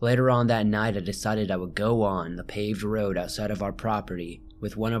 Later on that night, I decided I would go on the paved road outside of our property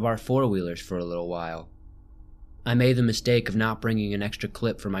with one of our four-wheelers for a little while. I made the mistake of not bringing an extra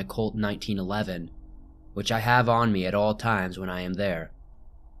clip for my Colt 1911, which I have on me at all times when I am there.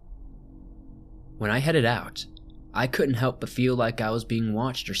 When I headed out, I couldn't help but feel like I was being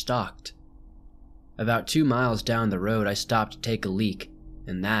watched or stalked. About 2 miles down the road, I stopped to take a leak,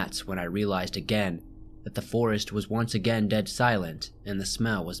 and that's when I realized again that the forest was once again dead silent and the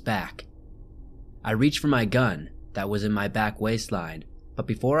smell was back. I reached for my gun that was in my back waistline, but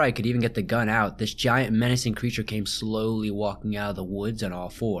before I could even get the gun out, this giant menacing creature came slowly walking out of the woods on all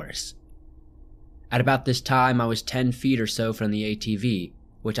fours. At about this time, I was 10 feet or so from the ATV,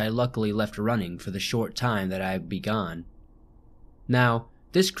 which I luckily left running for the short time that I would be gone. Now,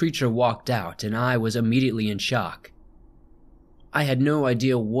 this creature walked out, and I was immediately in shock. I had no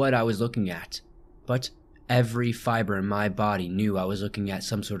idea what I was looking at, but every fiber in my body knew I was looking at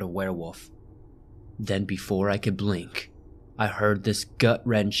some sort of werewolf. Then before I could blink, I heard this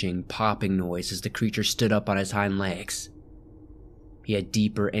gut-wrenching, popping noise as the creature stood up on his hind legs. He had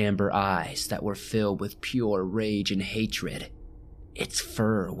deeper amber eyes that were filled with pure rage and hatred. Its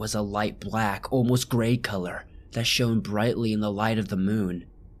fur was a light black, almost gray color that shone brightly in the light of the moon.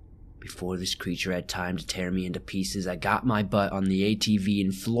 Before this creature had time to tear me into pieces, I got my butt on the ATV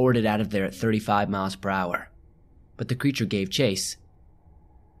and floored it out of there at 35 miles per hour. But the creature gave chase.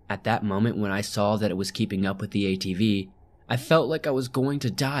 At that moment, when I saw that it was keeping up with the ATV, I felt like I was going to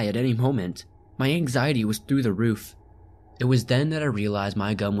die at any moment. My anxiety was through the roof. It was then that I realized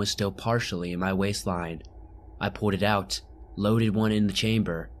my gun was still partially in my waistline. I pulled it out, loaded one in the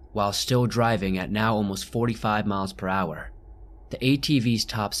chamber, while still driving at now almost 45 miles per hour. The ATV's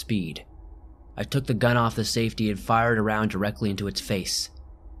top speed. I took the gun off the safety and fired around directly into its face.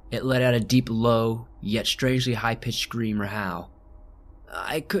 It let out a deep, low, yet strangely high-pitched scream or howl.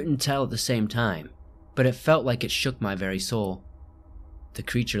 I couldn't tell at the same time, but it felt like it shook my very soul. The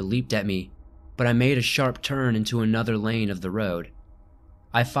creature leaped at me, but I made a sharp turn into another lane of the road.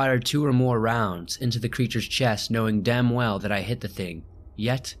 I fired 2 or more rounds into the creature's chest, knowing damn well that I hit the thing,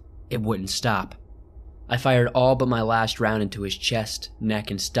 yet it wouldn't stop. I fired all but my last round into his chest,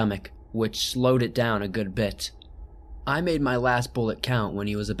 neck, and stomach, which slowed it down a good bit. I made my last bullet count when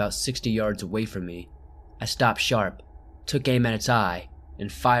he was about 60 yards away from me. I stopped sharp, took aim at its eye,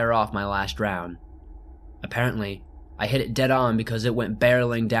 and fired off my last round. Apparently, I hit it dead on because it went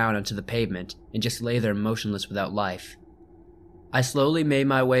barreling down onto the pavement and just lay there motionless without life. I slowly made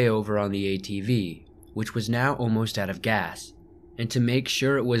my way over on the ATV, which was now almost out of gas, and to make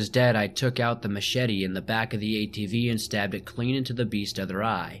sure it was dead, I took out the machete in the back of the ATV and stabbed it clean into the beast's other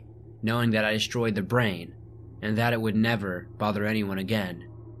eye, knowing that I destroyed the brain, and that it would never bother anyone again.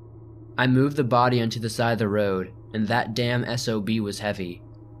 I moved the body onto the side of the road, and that damn SOB was heavy.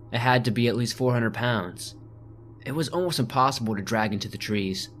 It had to be at least 400 pounds. It was almost impossible to drag into the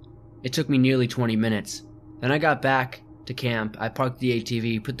trees. It took me nearly 20 minutes. Then I got back to camp, I parked the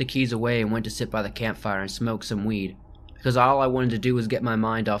ATV, put the keys away, and went to sit by the campfire and smoke some weed, because all I wanted to do was get my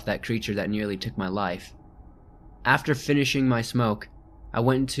mind off that creature that nearly took my life. After finishing my smoke, I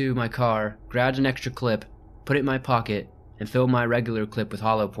went into my car, grabbed an extra clip, put it in my pocket, and filled my regular clip with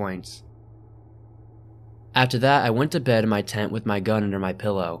hollow points. After that, I went to bed in my tent with my gun under my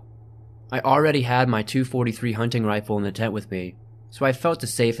pillow. I already had my .243 hunting rifle in the tent with me, so I felt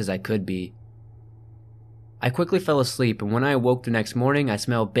as safe as I could be. I quickly fell asleep, and when I awoke the next morning, I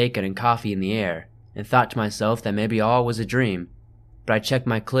smelled bacon and coffee in the air, and thought to myself that maybe all was a dream. But I checked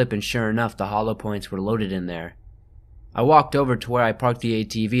my clip, and sure enough, the hollow points were loaded in there. I walked over to where I parked the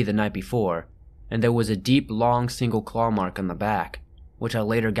ATV the night before, and there was a deep, long single claw mark on the back, which I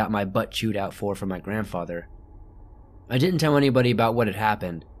later got my butt chewed out for from my grandfather. I didn't tell anybody about what had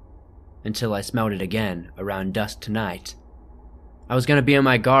happened, until I smelled it again around dusk tonight. I was going to be on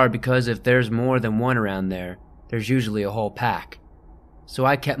my guard because if there's more than one around there, there's usually a whole pack. So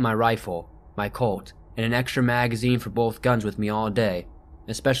I kept my rifle, my Colt, and an extra magazine for both guns with me all day,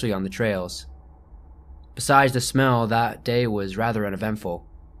 especially on the trails. Besides the smell, that day was rather uneventful.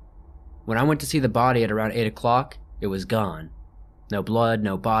 When I went to see the body at around 8 o'clock, it was gone. No blood,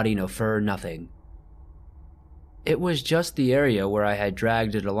 no body, no fur, nothing. It was just the area where I had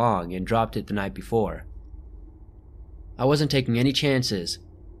dragged it along and dropped it the night before. I wasn't taking any chances,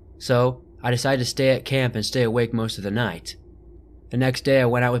 so I decided to stay at camp and stay awake most of the night. The next day I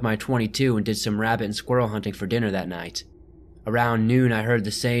went out with my .22 and did some rabbit and squirrel hunting for dinner that night. Around noon I heard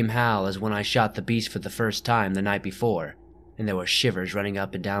the same howl as when I shot the beast for the first time the night before, and there were shivers running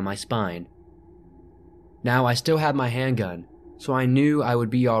up and down my spine. Now I still had my handgun, so I knew I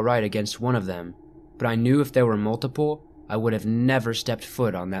would be alright against one of them, but I knew if there were multiple, I would have never stepped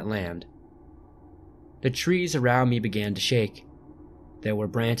foot on that land. The trees around me began to shake. There were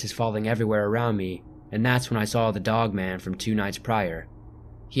branches falling everywhere around me, and that's when I saw the dog man from 2 nights prior.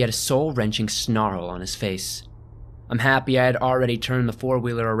 He had a soul-wrenching snarl on his face. I'm happy I had already turned the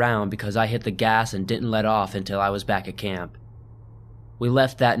four-wheeler around because I hit the gas and didn't let off until I was back at camp. We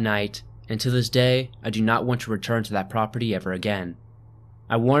left that night, and to this day, I do not want to return to that property ever again.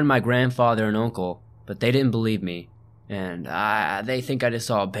 I warned my grandfather and uncle, but they didn't believe me, and they think I just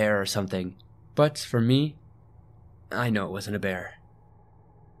saw a bear or something. But for me, I know it wasn't a bear.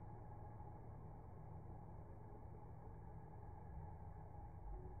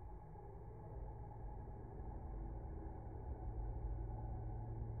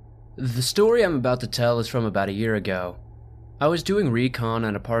 The story I'm about to tell is from about a year ago. I was doing recon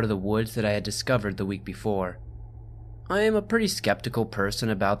on a part of the woods that I had discovered the week before. I am a pretty skeptical person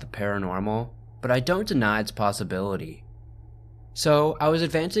about the paranormal, but I don't deny its possibility. So, I was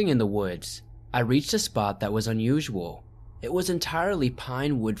advancing in the woods. I reached a spot that was unusual. It was entirely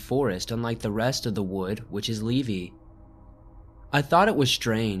pine wood forest, unlike the rest of the wood, which is leafy. I thought it was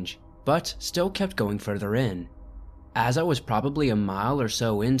strange, but still kept going further in. As I was probably a mile or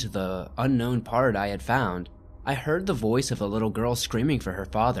so into the unknown part I had found, I heard the voice of a little girl screaming for her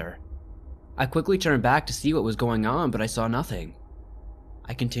father. I quickly turned back to see what was going on, but I saw nothing.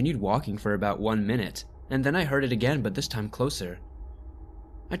 I continued walking for about 1 minute, and then I heard it again, but this time closer.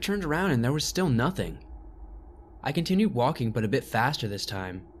 I turned around and there was still nothing. I continued walking, but a bit faster this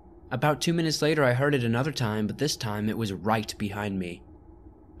time. About 2 minutes later I heard it another time, but this time it was right behind me.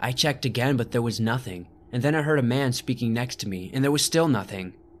 I checked again, but there was nothing, and then I heard a man speaking next to me, and there was still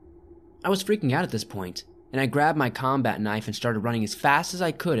nothing. I was freaking out at this point, and I grabbed my combat knife and started running as fast as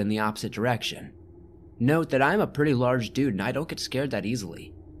I could in the opposite direction. Note that I'm a pretty large dude and I don't get scared that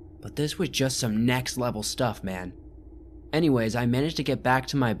easily, but this was just some next level stuff, man. Anyways, I managed to get back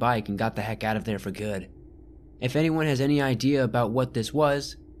to my bike and got the heck out of there for good. If anyone has any idea about what this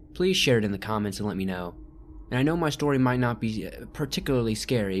was, please share it in the comments and let me know. And I know my story might not be particularly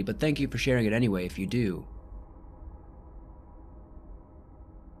scary, but thank you for sharing it anyway if you do.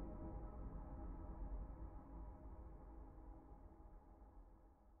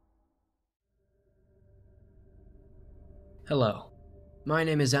 Hello, my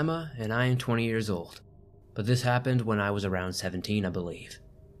name is Emma and I am 20 years old, but this happened when I was around 17, I believe.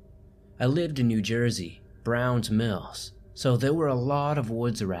 I lived in New Jersey, Browns Mills, so there were a lot of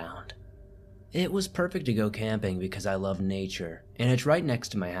woods around. It was perfect to go camping because I love nature, and it's right next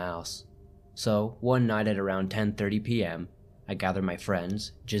to my house. So, one night at around 10:30 p.m., I gathered my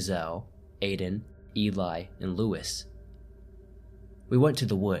friends, Giselle, Aiden, Eli, and Lewis. We went to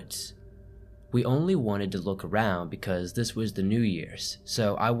the woods. We only wanted to look around because this was the New Year's,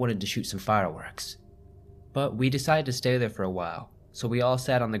 so I wanted to shoot some fireworks. But we decided to stay there for a while, so we all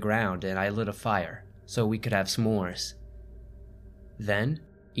sat on the ground and I lit a fire so we could have s'mores. Then,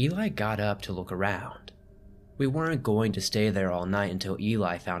 Eli got up to look around. We weren't going to stay there all night until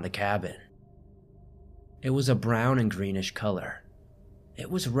Eli found a cabin. It was a brown and greenish color. It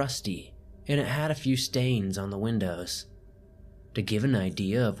was rusty, and it had a few stains on the windows. To give an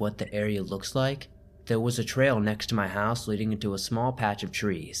idea of what the area looks like, there was a trail next to my house leading into a small patch of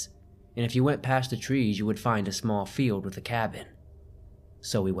trees, and if you went past the trees you would find a small field with a cabin.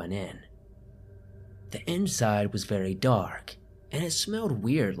 So we went in. The inside was very dark, and it smelled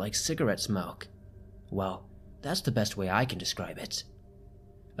weird like cigarette smoke. Well, that's the best way I can describe it.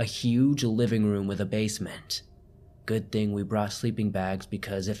 A huge living room with a basement. Good thing we brought sleeping bags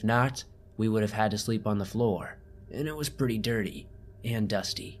because if not, we would have had to sleep on the floor, and it was pretty dirty and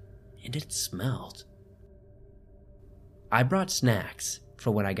dusty, and it smelled. I brought snacks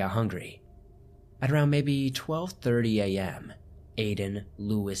for when I got hungry. At around maybe 12:30 a.m., Aiden,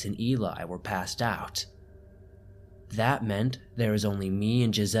 Lewis, and Eli were passed out. That meant there was only me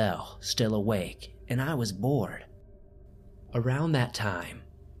and Giselle still awake, and I was bored. Around that time,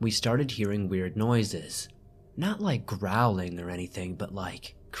 we started hearing weird noises. Not like growling or anything, but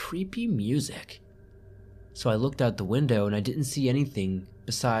like creepy music. So I looked out the window and I didn't see anything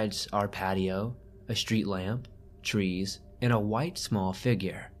besides our patio, a street lamp, trees, and a white small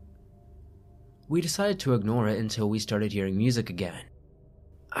figure. We decided to ignore it until we started hearing music again.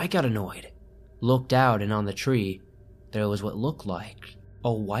 I got annoyed, looked out, and on the tree, there was what looked like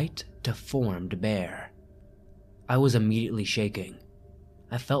a white, deformed bear. I was immediately shaking.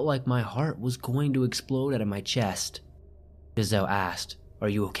 I felt like my heart was going to explode out of my chest. Giselle asked, "Are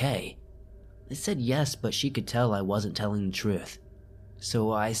you okay?" I said yes, but she could tell I wasn't telling the truth.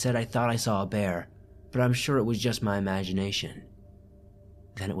 So I said I thought I saw a bear, but I'm sure it was just my imagination.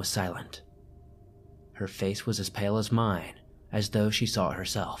 Then it was silent. Her face was as pale as mine, as though she saw it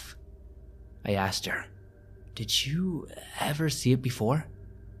herself. I asked her, "Did you ever see it before?"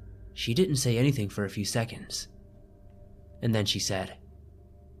 She didn't say anything for a few seconds. And then she said,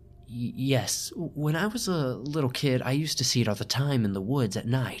 "Yes, when I was a little kid, I used to see it all the time in the woods at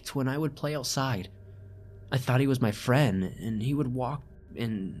night when I would play outside. I thought he was my friend, and he would walk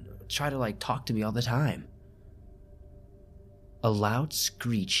and try to talk to me all the time." A loud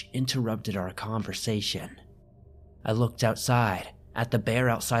screech interrupted our conversation. I looked outside, at the bear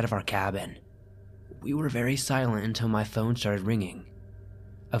outside of our cabin. We were very silent until my phone started ringing.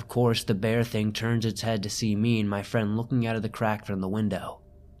 Of course, the bear thing turns its head to see me and my friend looking out of the crack from the window.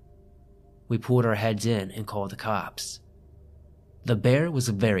 We pulled our heads in and called the cops. The bear was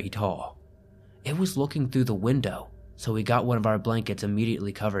very tall. It was looking through the window, so we got one of our blankets and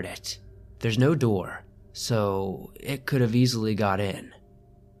immediately covered it. There's no door, so it could have easily got in.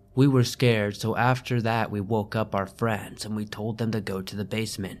 We were scared, so after that we woke up our friends and we told them to go to the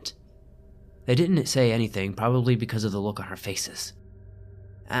basement. They didn't say anything, probably because of the look on our faces.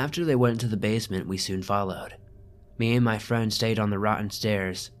 After they went to the basement, we soon followed. Me and my friend stayed on the rotten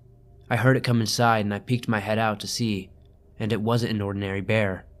stairs. I heard it come inside and I peeked my head out to see, and it wasn't an ordinary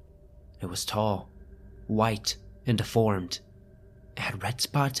bear. It was tall, white, and deformed. It had red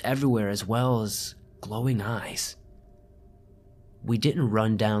spots everywhere as well as glowing eyes. We didn't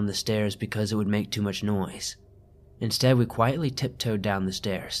run down the stairs because it would make too much noise. Instead, we quietly tiptoed down the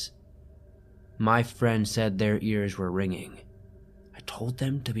stairs. My friend said their ears were ringing. I told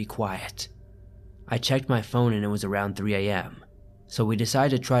them to be quiet. I checked my phone and it was around 3 a.m., so we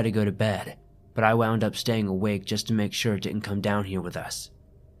decided to try to go to bed, but I wound up staying awake just to make sure it didn't come down here with us.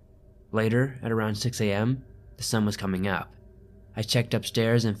 Later, at around 6 a.m., the sun was coming up. I checked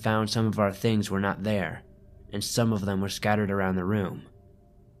upstairs and found some of our things were not there, and some of them were scattered around the room.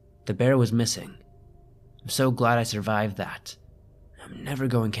 The bear was missing. I'm so glad I survived that. I'm never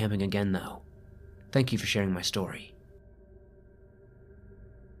going camping again, though. Thank you for sharing my story.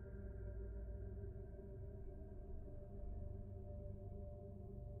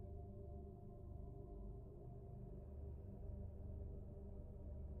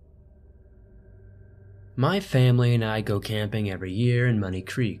 My family and I go camping every year in Money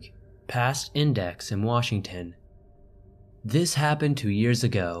Creek, past Index in Washington. This happened 2 years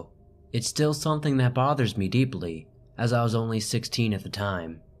ago. It's still something that bothers me deeply, as I was only 16 at the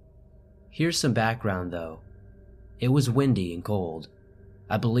time. Here's some background though. It was windy and cold.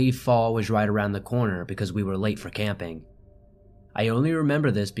 I believe fall was right around the corner because we were late for camping. I only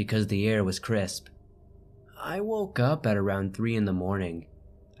remember this because the air was crisp. I woke up at around 3 in the morning.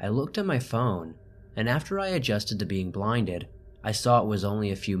 I looked at my phone, and after I adjusted to being blinded, I saw it was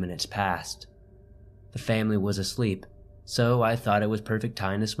only a few minutes past. The family was asleep, so I thought it was perfect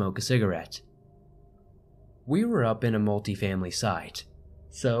time to smoke a cigarette. We were up in a multi-family site,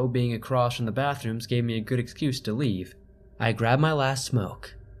 so being across from the bathrooms gave me a good excuse to leave. I grabbed my last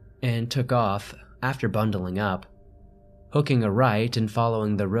smoke and took off after bundling up, hooking a right and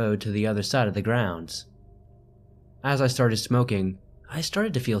following the road to the other side of the grounds. As I started smoking, I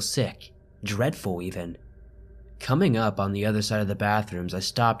started to feel sick, dreadful even. Coming up on the other side of the bathrooms, I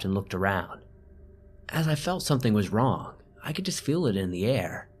stopped and looked around. As I felt something was wrong, I could just feel it in the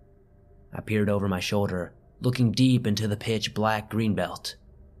air. I peered over my shoulder, looking deep into the pitch black greenbelt.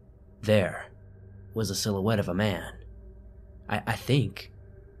 There was a silhouette of a man. I think.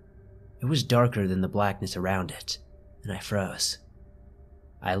 It was darker than the blackness around it, and I froze.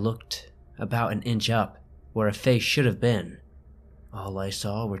 I looked about an inch up, where a face should have been. All I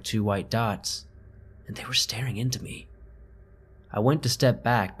saw were two white dots, and they were staring into me. I went to step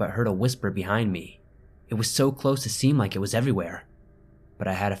back, but heard a whisper behind me. It was so close it seemed like it was everywhere, but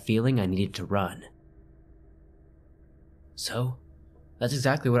I had a feeling I needed to run. So, that's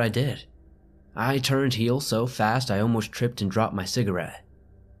exactly what I did. I turned heel so fast I almost tripped and dropped my cigarette.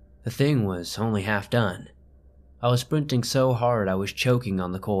 The thing was only half done. I was sprinting so hard I was choking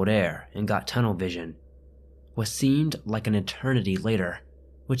on the cold air and got tunnel vision. What seemed like an eternity later,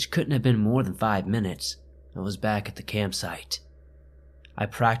 which couldn't have been more than 5 minutes, I was back at the campsite. I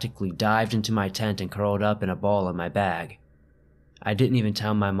practically dived into my tent and curled up in a ball in my bag. I didn't even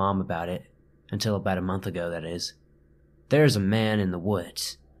tell my mom about it, until about a month ago, that is. There's a man in the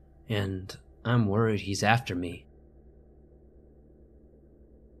woods, and I'm worried he's after me.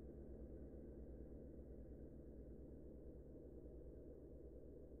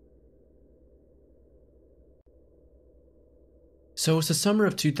 So it's the summer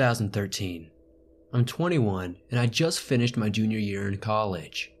of 2013. I'm 21, and I just finished my junior year in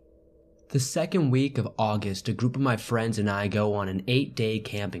college. The second week of August, a group of my friends and I go on an 8-day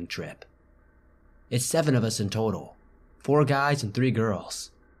camping trip. It's 7 of us in total, 4 guys and 3 girls.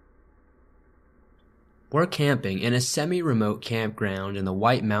 We're camping in a semi-remote campground in the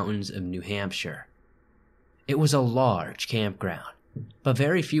White Mountains of New Hampshire. It was a large campground, but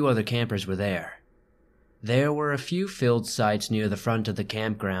very few other campers were there. There were a few filled sites near the front of the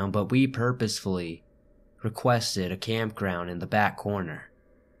campground, but we purposefully requested a campground in the back corner.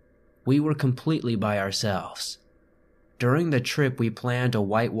 We were completely by ourselves. During the trip, we planned a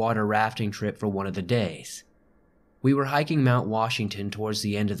whitewater rafting trip for one of the days. We were hiking Mount Washington towards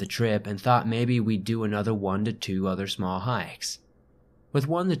the end of the trip and thought maybe we'd do another 1 to 2 other small hikes, with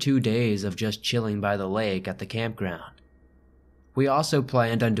 1 to 2 days of just chilling by the lake at the campground. We also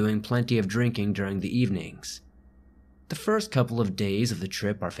planned on doing plenty of drinking during the evenings. The first couple of days of the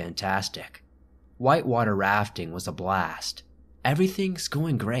trip are fantastic. Whitewater rafting was a blast. Everything's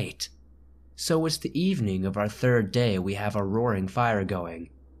going great. So it's the evening of our 3rd day. We have a roaring fire going.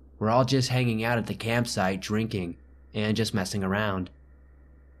 We're all just hanging out at the campsite drinking and just messing around.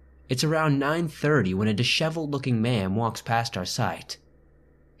 It's around 9:30 when a disheveled-looking man walks past our site.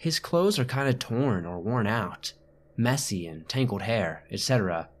 His clothes are kind of torn or worn out, messy and tangled hair,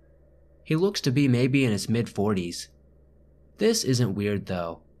 etc. He looks to be maybe in his mid-40s. This isn't weird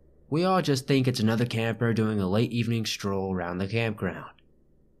though. We all just think it's another camper doing a late evening stroll around the campground.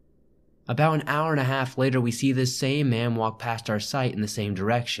 About an hour and a half later, we see this same man walk past our site in the same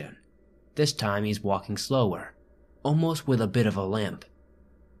direction. This time he's walking slower, almost with a bit of a limp.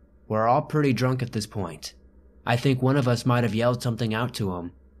 We're all pretty drunk at this point. I think one of us might have yelled something out to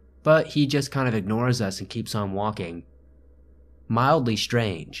him, but he just kind of ignores us and keeps on walking. Mildly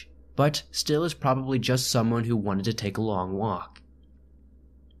strange, but still is probably just someone who wanted to take a long walk.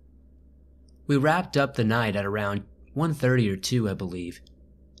 We wrapped up the night at around 1:30 or 2, I believe.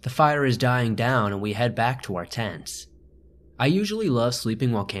 The fire is dying down and we head back to our tents. I usually love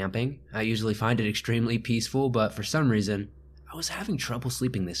sleeping while camping. I usually find it extremely peaceful, but for some reason, I was having trouble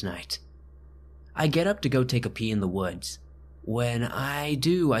sleeping this night. I get up to go take a pee in the woods. When I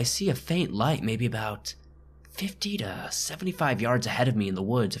do, I see a faint light maybe about 50 to 75 yards ahead of me in the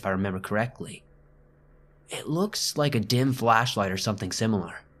woods, if I remember correctly. It looks like a dim flashlight or something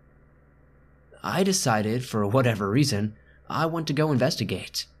similar. I decided, for whatever reason, I want to go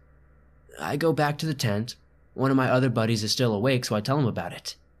investigate. I go back to the tent. One of my other buddies is still awake, so I tell him about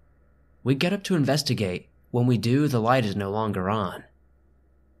it. We get up to investigate. When we do, the light is no longer on.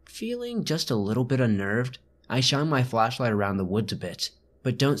 Feeling just a little bit unnerved, I shine my flashlight around the woods a bit,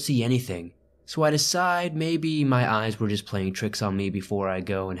 but don't see anything, so I decide maybe my eyes were just playing tricks on me before I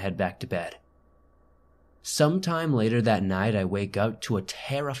go and head back to bed. Sometime later that night, I wake up to a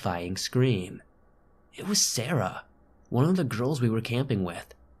terrifying scream. It was Sarah. one of the girls we were camping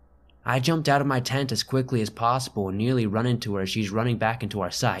with. I jumped out of my tent as quickly as possible and nearly run into her as she's running back into our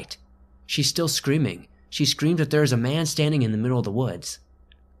sight. She's still screaming. She screamed that there is a man standing in the middle of the woods.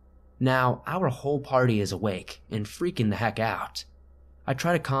 Now, our whole party is awake and freaking the heck out. I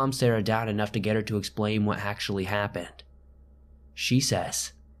try to calm Sarah down enough to get her to explain what actually happened. She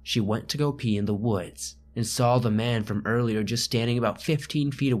says she went to go pee in the woods and saw the man from earlier just standing about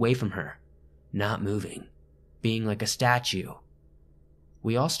 15 feet away from her, not moving, being like a statue.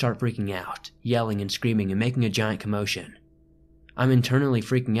 We all start freaking out, yelling and screaming and making a giant commotion. I'm internally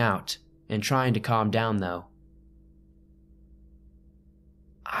freaking out and trying to calm down though.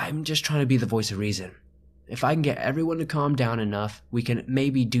 I'm just trying to be the voice of reason. If I can get everyone to calm down enough, we can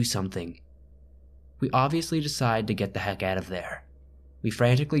maybe do something. We obviously decide to get the heck out of there. We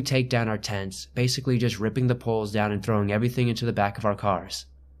frantically take down our tents, basically just ripping the poles down and throwing everything into the back of our cars.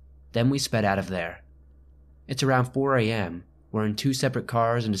 Then we sped out of there. It's around 4 a.m. We're in 2 separate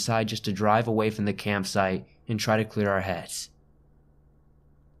cars and decide just to drive away from the campsite and try to clear our heads.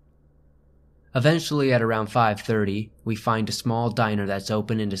 Eventually, at around 5:30, we find a small diner that's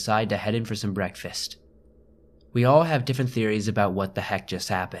open and decide to head in for some breakfast. We all have different theories about what the heck just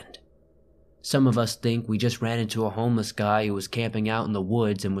happened. Some of us think we just ran into a homeless guy who was camping out in the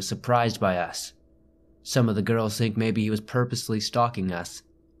woods and was surprised by us. Some of the girls think maybe he was purposely stalking us.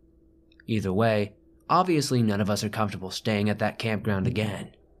 Either way, obviously none of us are comfortable staying at that campground again.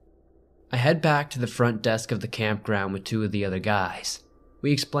 I head back to the front desk of the campground with 2 of the other guys.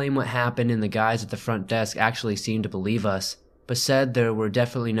 We explain what happened and the guys at the front desk actually seemed to believe us, but said there were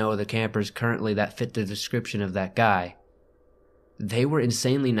definitely no other campers currently that fit the description of that guy. They were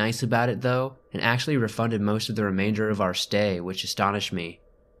insanely nice about it though, and actually refunded most of the remainder of our stay, which astonished me.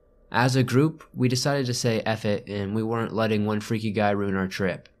 As a group, we decided to say F it and we weren't letting one freaky guy ruin our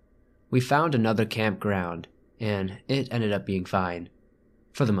trip. We found another campground, and it ended up being fine.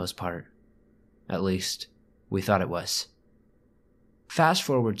 For the most part. At least, we thought it was. Fast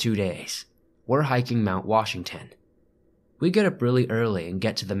forward 2 days. We're hiking Mount Washington. We get up really early and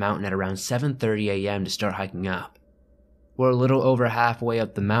get to the mountain at around 7:30 a.m. to start hiking up. We're a little over halfway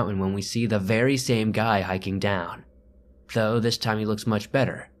up the mountain when we see the very same guy hiking down. Though this time he looks much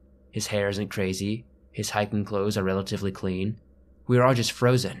better. His hair isn't crazy, his hiking clothes are relatively clean. We are all just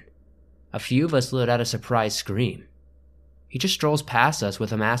frozen. A few of us let out a surprised scream. He just strolls past us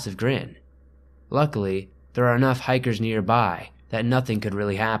with a massive grin. Luckily, there are enough hikers nearby that nothing could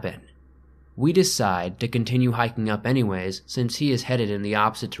really happen. We decide to continue hiking up anyways since he is headed in the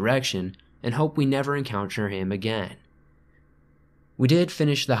opposite direction and hope we never encounter him again. We did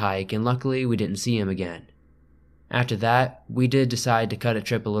finish the hike and luckily we didn't see him again. After that, we did decide to cut a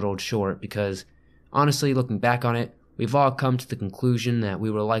trip a little short because, honestly looking back on it, we've all come to the conclusion that we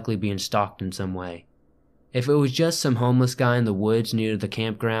were likely being stalked in some way. If it was just some homeless guy in the woods near the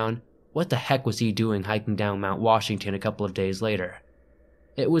campground, what the heck was he doing hiking down Mount Washington a couple of days later?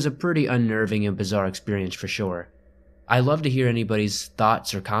 It was a pretty unnerving and bizarre experience for sure. I'd love to hear anybody's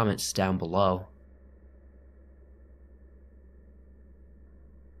thoughts or comments down below.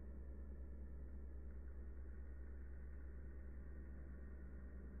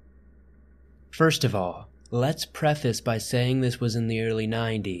 First of all, let's preface by saying this was in the early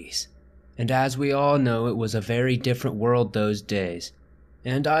 90s. And as we all know, it was a very different world those days.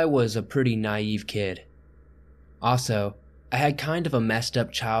 And I was a pretty naive kid. Also, I had kind of a messed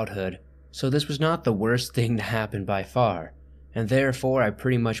up childhood, so this was not the worst thing to happen by far, and therefore I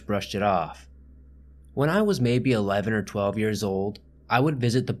pretty much brushed it off. When I was maybe 11 or 12 years old, I would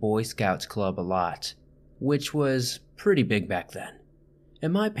visit the Boy Scouts Club a lot, which was pretty big back then.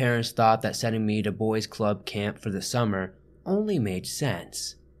 And my parents thought that sending me to Boys Club camp for the summer only made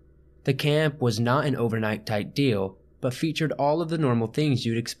sense. The camp was not an overnight type deal, but featured all of the normal things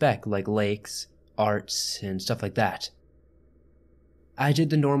you'd expect like lakes, arts, and stuff like that. I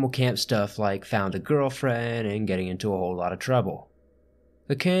did the normal camp stuff like found a girlfriend and getting into a whole lot of trouble.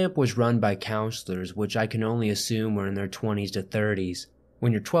 The camp was run by counselors, which I can only assume were in their 20s to 30s.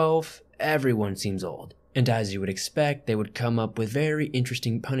 When you're 12, everyone seems old. And as you would expect, they would come up with very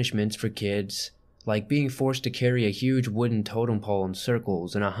interesting punishments for kids, like being forced to carry a huge wooden totem pole in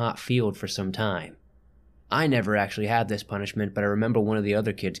circles in a hot field for some time. I never actually had this punishment, but I remember one of the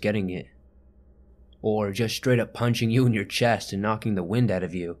other kids getting it. Or just straight up punching you in your chest and knocking the wind out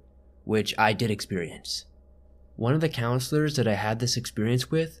of you, which I did experience. One of the counselors that I had this experience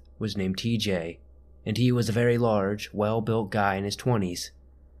with was named TJ, and he was a very large, well-built guy in his 20s.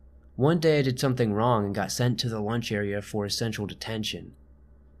 One day I did something wrong and got sent to the lunch area for essential detention.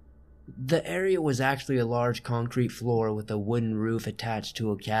 The area was actually a large concrete floor with a wooden roof attached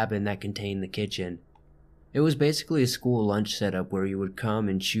to a cabin that contained the kitchen. It was basically a school lunch setup where you would come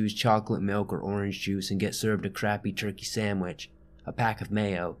and choose chocolate milk or orange juice and get served a crappy turkey sandwich, a pack of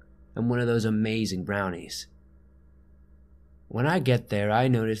mayo, and one of those amazing brownies. When I get there, I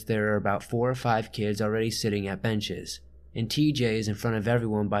notice there are about 4 or 5 kids already sitting at benches, and TJ is in front of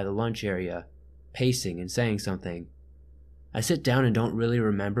everyone by the lunch area, pacing and saying something. I sit down and don't really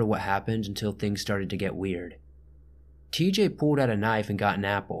remember what happened until things started to get weird. TJ pulled out a knife and got an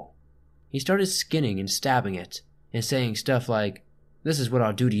apple. He started skinning and stabbing it, and saying stuff like, "This is what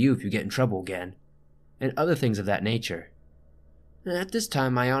I'll do to you if you get in trouble again," and other things of that nature. At this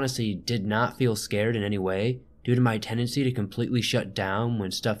time, I honestly did not feel scared in any way, due to my tendency to completely shut down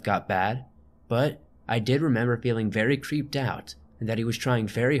when stuff got bad, but I did remember feeling very creeped out, and that he was trying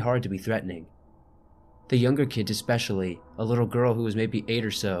very hard to be threatening. The younger kids especially, a little girl who was maybe 8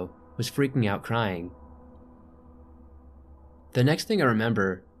 or so, was freaking out crying. The next thing I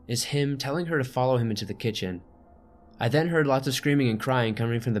remember is him telling her to follow him into the kitchen. I then heard lots of screaming and crying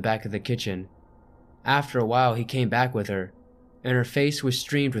coming from the back of the kitchen. After a while, he came back with her, and her face was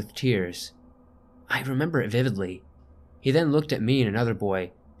streamed with tears. I remember it vividly. He then looked at me and another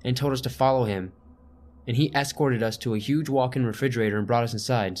boy and told us to follow him, and he escorted us to a huge walk-in refrigerator and brought us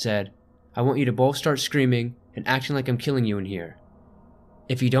inside and said, "I want you to both start screaming and acting like I'm killing you in here.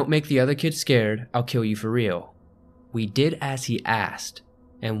 If you don't make the other kids scared, I'll kill you for real." We did as he asked,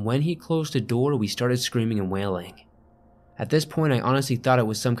 and when he closed the door, we started screaming and wailing. At this point, I honestly thought it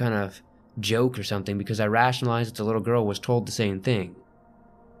was some kind of joke or something because I rationalized that the little girl was told the same thing.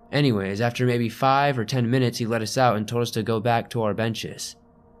 Anyways, after maybe 5 or 10 minutes, he let us out and told us to go back to our benches.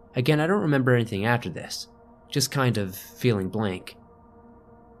 Again, I don't remember anything after this, just kind of feeling blank.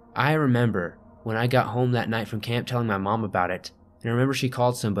 I remember when I got home that night from camp telling my mom about it, and I remember she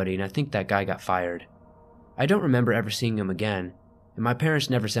called somebody and I think that guy got fired. I don't remember ever seeing him again, and my parents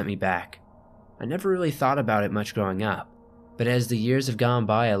never sent me back. I never really thought about it much growing up, but as the years have gone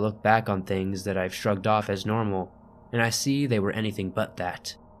by, I look back on things that I've shrugged off as normal, and I see they were anything but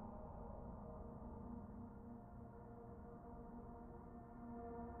that.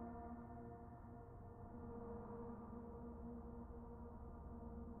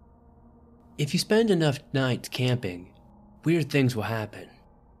 If you spend enough nights camping, weird things will happen.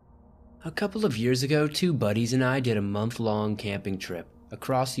 A couple of years ago, 2 buddies and I did a month-long camping trip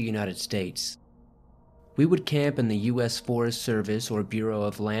across the United States. We would camp in the U.S. Forest Service or Bureau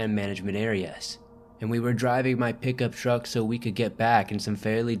of Land Management areas, and we were driving my pickup truck so we could get back in some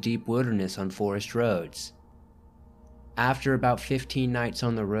fairly deep wilderness on forest roads. After about 15 nights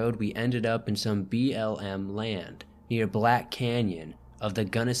on the road, we ended up in some BLM land near Black Canyon of the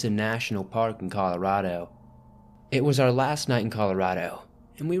Gunnison National Park in Colorado. It was our last night in Colorado,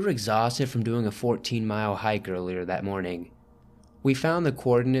 and we were exhausted from doing a 14-mile hike earlier that morning. We found the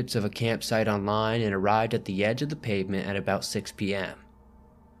coordinates of a campsite online and arrived at the edge of the pavement at about 6 p.m.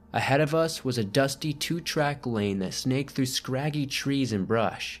 Ahead of us was a dusty 2-track lane that snaked through scraggy trees and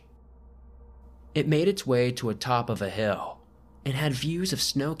brush. It made its way to a top of a hill and had views of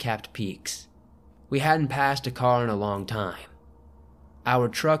snow-capped peaks. We hadn't passed a car in a long time. Our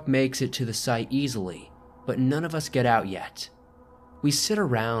truck makes it to the site easily, but none of us get out yet. We sit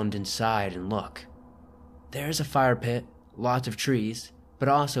around inside and look. There's a fire pit, lots of trees, but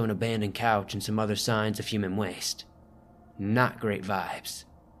also an abandoned couch and some other signs of human waste. Not great vibes.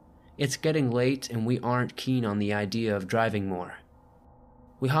 It's getting late and we aren't keen on the idea of driving more.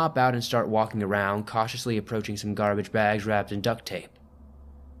 We hop out and start walking around, cautiously approaching some garbage bags wrapped in duct tape.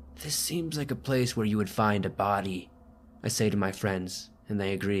 "This seems like a place where you would find a body," I say to my friends, and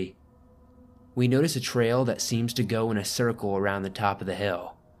they agree. We notice a trail that seems to go in a circle around the top of the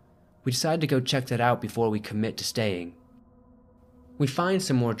hill. We decide to go check that out before we commit to staying. We find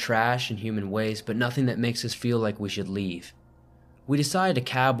some more trash and human waste, but nothing that makes us feel like we should leave. We decide to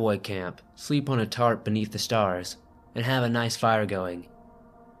cowboy camp, sleep on a tarp beneath the stars, and have a nice fire going.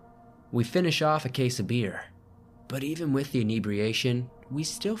 We finish off a case of beer, but even with the inebriation, we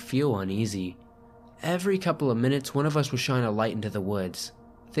still feel uneasy. Every couple of minutes, one of us will shine a light into the woods,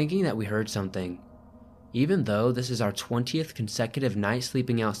 thinking that we heard something. Even though this is our 20th consecutive night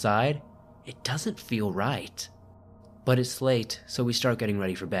sleeping outside, it doesn't feel right. But it's late, so we start getting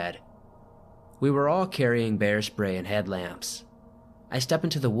ready for bed. We were all carrying bear spray and headlamps. I step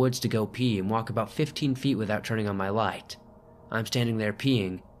into the woods to go pee and walk about 15 feet without turning on my light. I'm standing there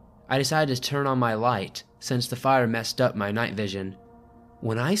peeing. I decide to turn on my light, since the fire messed up my night vision.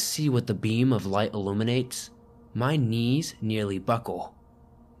 When I see what the beam of light illuminates, my knees nearly buckle.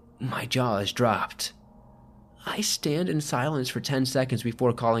 My jaw is dropped. I stand in silence for 10 seconds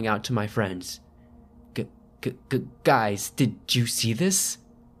before calling out to my friends. Guys, did you see this?"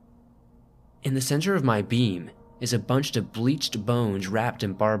 In the center of my beam is a bunch of bleached bones wrapped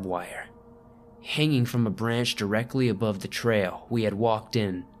in barbed wire. Hanging from a branch directly above the trail we had walked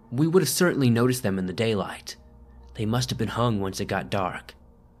in, we would have certainly noticed them in the daylight. They must have been hung once it got dark.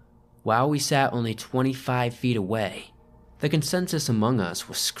 While we sat only 25 feet away, the consensus among us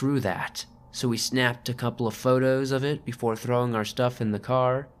was screw that, so we snapped a couple of photos of it before throwing our stuff in the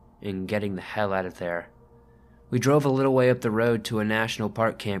car and getting the hell out of there. We drove a little way up the road to a national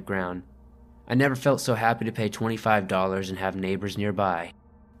park campground. I never felt so happy to pay $25 and have neighbors nearby.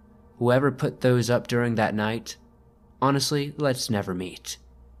 Whoever put those up during that night, honestly, let's never meet.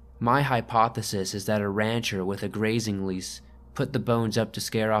 My hypothesis is that a rancher with a grazing lease put the bones up to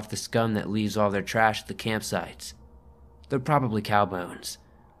scare off the scum that leaves all their trash at the campsites. They're probably cow bones,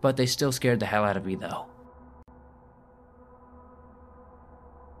 but they still scared the hell out of me though.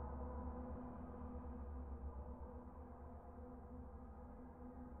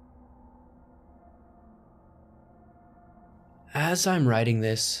 As I'm writing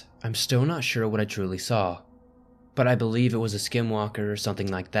this, I'm still not sure what I truly saw, but I believe it was a skinwalker or something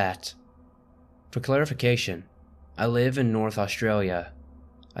like that. For clarification, I live in North Australia.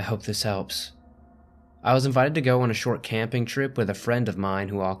 I hope this helps. I was invited to go on a short camping trip with a friend of mine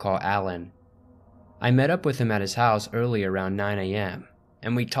who I'll call Alan. I met up with him at his house early around 9 a.m.,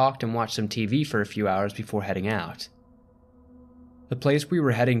 and we talked and watched some TV for a few hours before heading out. The place we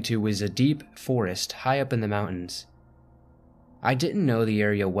were heading to was a deep forest high up in the mountains. I didn't know the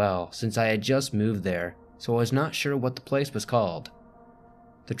area well since I had just moved there, so I was not sure what the place was called.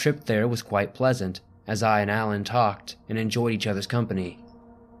 The trip there was quite pleasant, as I and Alan talked and enjoyed each other's company.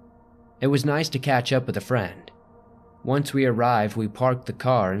 It was nice to catch up with a friend. Once we arrived, we parked the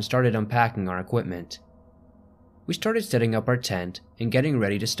car and started unpacking our equipment. We started setting up our tent and getting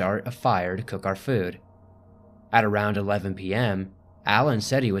ready to start a fire to cook our food. At around 11 p.m., Alan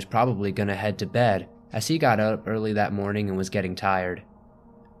said he was probably going to head to bed as he got up early that morning and was getting tired.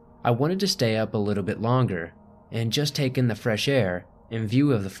 I wanted to stay up a little bit longer and just take in the fresh air in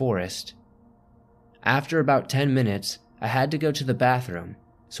view of the forest. After about 10 minutes, I had to go to the bathroom,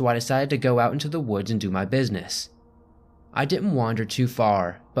 so I decided to go out into the woods and do my business. I didn't wander too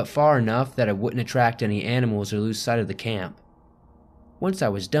far, but far enough that I wouldn't attract any animals or lose sight of the camp. Once I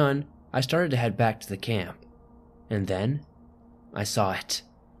was done, I started to head back to the camp, and then I saw it.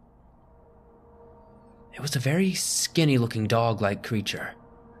 It was a very skinny-looking dog-like creature,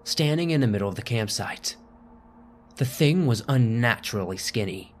 standing in the middle of the campsite. The thing was unnaturally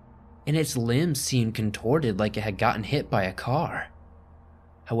skinny, and its limbs seemed contorted like it had gotten hit by a car.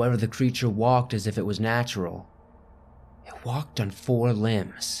 However, the creature walked as if it was natural. It walked on 4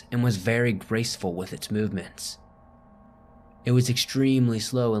 limbs and was very graceful with its movements. It was extremely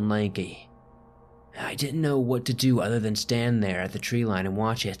slow and lanky. I didn't know what to do other than stand there at the tree line and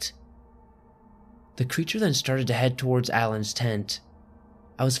watch it. The creature then started to head towards Alan's tent.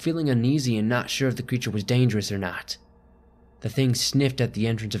 I was feeling uneasy and not sure if the creature was dangerous or not. The thing sniffed at the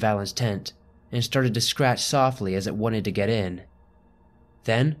entrance of Alan's tent and started to scratch softly as it wanted to get in.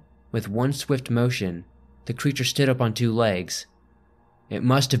 Then, with one swift motion, the creature stood up on 2 legs. It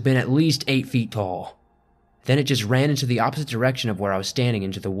must have been at least 8 feet tall. Then it just ran into the opposite direction of where I was standing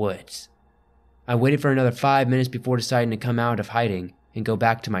into the woods. I waited for another 5 minutes before deciding to come out of hiding and go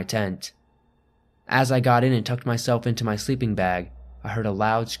back to my tent. As I got in and tucked myself into my sleeping bag, I heard a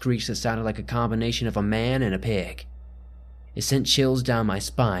loud screech that sounded like a combination of a man and a pig. It sent chills down my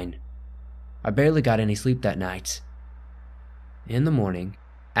spine. I barely got any sleep that night. In the morning,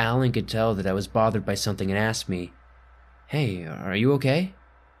 Alan could tell that I was bothered by something and asked me, "Hey, are you okay?"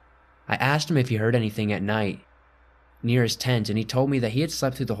 I asked him if he heard anything at night near his tent, and he told me that he had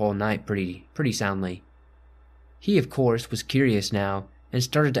slept through the whole night pretty soundly. He, of course, was curious now and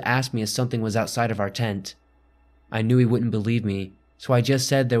started to ask me if something was outside of our tent. I knew he wouldn't believe me, so I just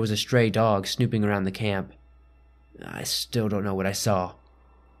said there was a stray dog snooping around the camp. I still don't know what I saw,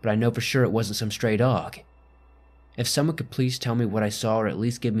 but I know for sure it wasn't some stray dog. If someone could please tell me what I saw or at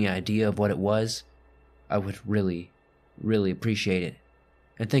least give me an idea of what it was, I would really, really appreciate it.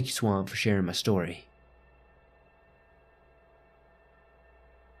 And thank you, Swamp, for sharing my story.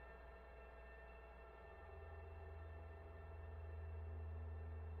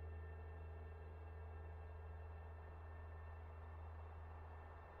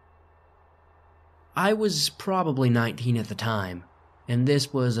 I was probably 19 at the time, and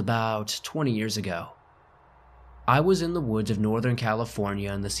this was about 20 years ago. I was in the woods of Northern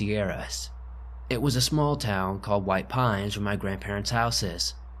California in the Sierras. It was a small town called White Pines where my grandparents' house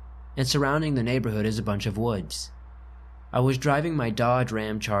is, and surrounding the neighborhood is a bunch of woods. I was driving my Dodge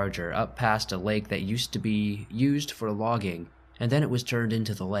Ram Charger up past a lake that used to be used for logging, and then it was turned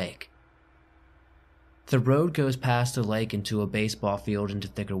into the lake. The road goes past a lake into a baseball field into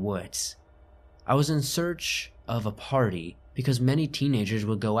thicker woods. I was in search of a party because many teenagers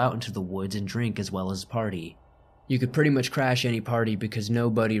would go out into the woods and drink as well as party. You could pretty much crash any party because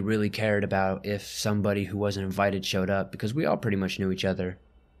nobody really cared about if somebody who wasn't invited showed up because we all pretty much knew each other.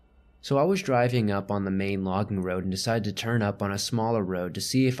 So I was driving up on the main logging road and decided to turn up on a smaller road to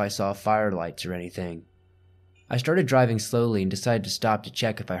see if I saw fire lights or anything. I started driving slowly and decided to stop to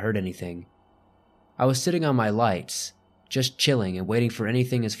check if I heard anything. I was sitting on my lights, just chilling and waiting for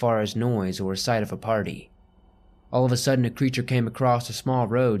anything as far as noise or a sight of a party. All of a sudden, a creature came across the small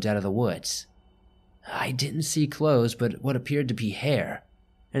roads out of the woods. I didn't see clothes, but what appeared to be hair,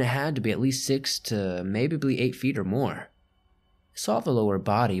 and it had to be at least 6 to maybe 8 feet or more. I saw the lower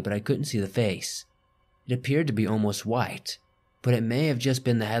body, but I couldn't see the face. It appeared to be almost white, but it may have just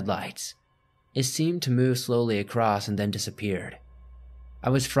been the headlights. It seemed to move slowly across and then disappeared. I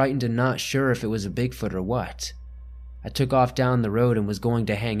was frightened and not sure if it was a Bigfoot or what. I took off down the road and was going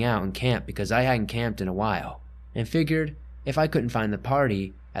to hang out and camp because I hadn't camped in a while, and figured if I couldn't find the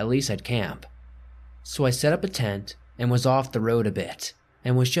party, at least I'd camp. So I set up a tent and was off the road a bit,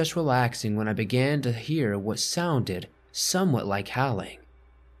 and was just relaxing when I began to hear what sounded somewhat like howling.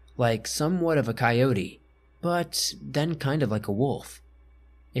 Like somewhat of a coyote, but then kind of like a wolf.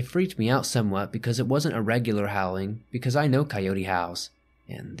 It freaked me out somewhat because it wasn't a regular howling, because I know coyote howls,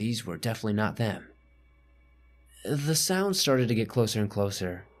 and these were definitely not them. The sound started to get closer and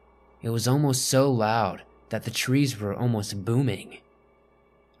closer. It was almost so loud that the trees were almost booming.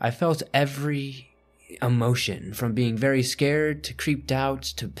 I felt every emotion, from being very scared to creeped out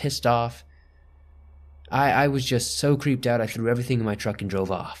to pissed off. I was just so creeped out I threw everything in my truck and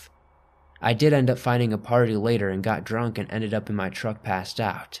drove off. I did end up finding a party later and got drunk and ended up in my truck passed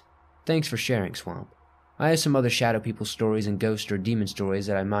out. Thanks for sharing, Swamp. I have some other shadow people stories and ghost or demon stories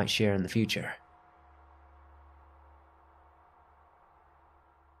that I might share in the future.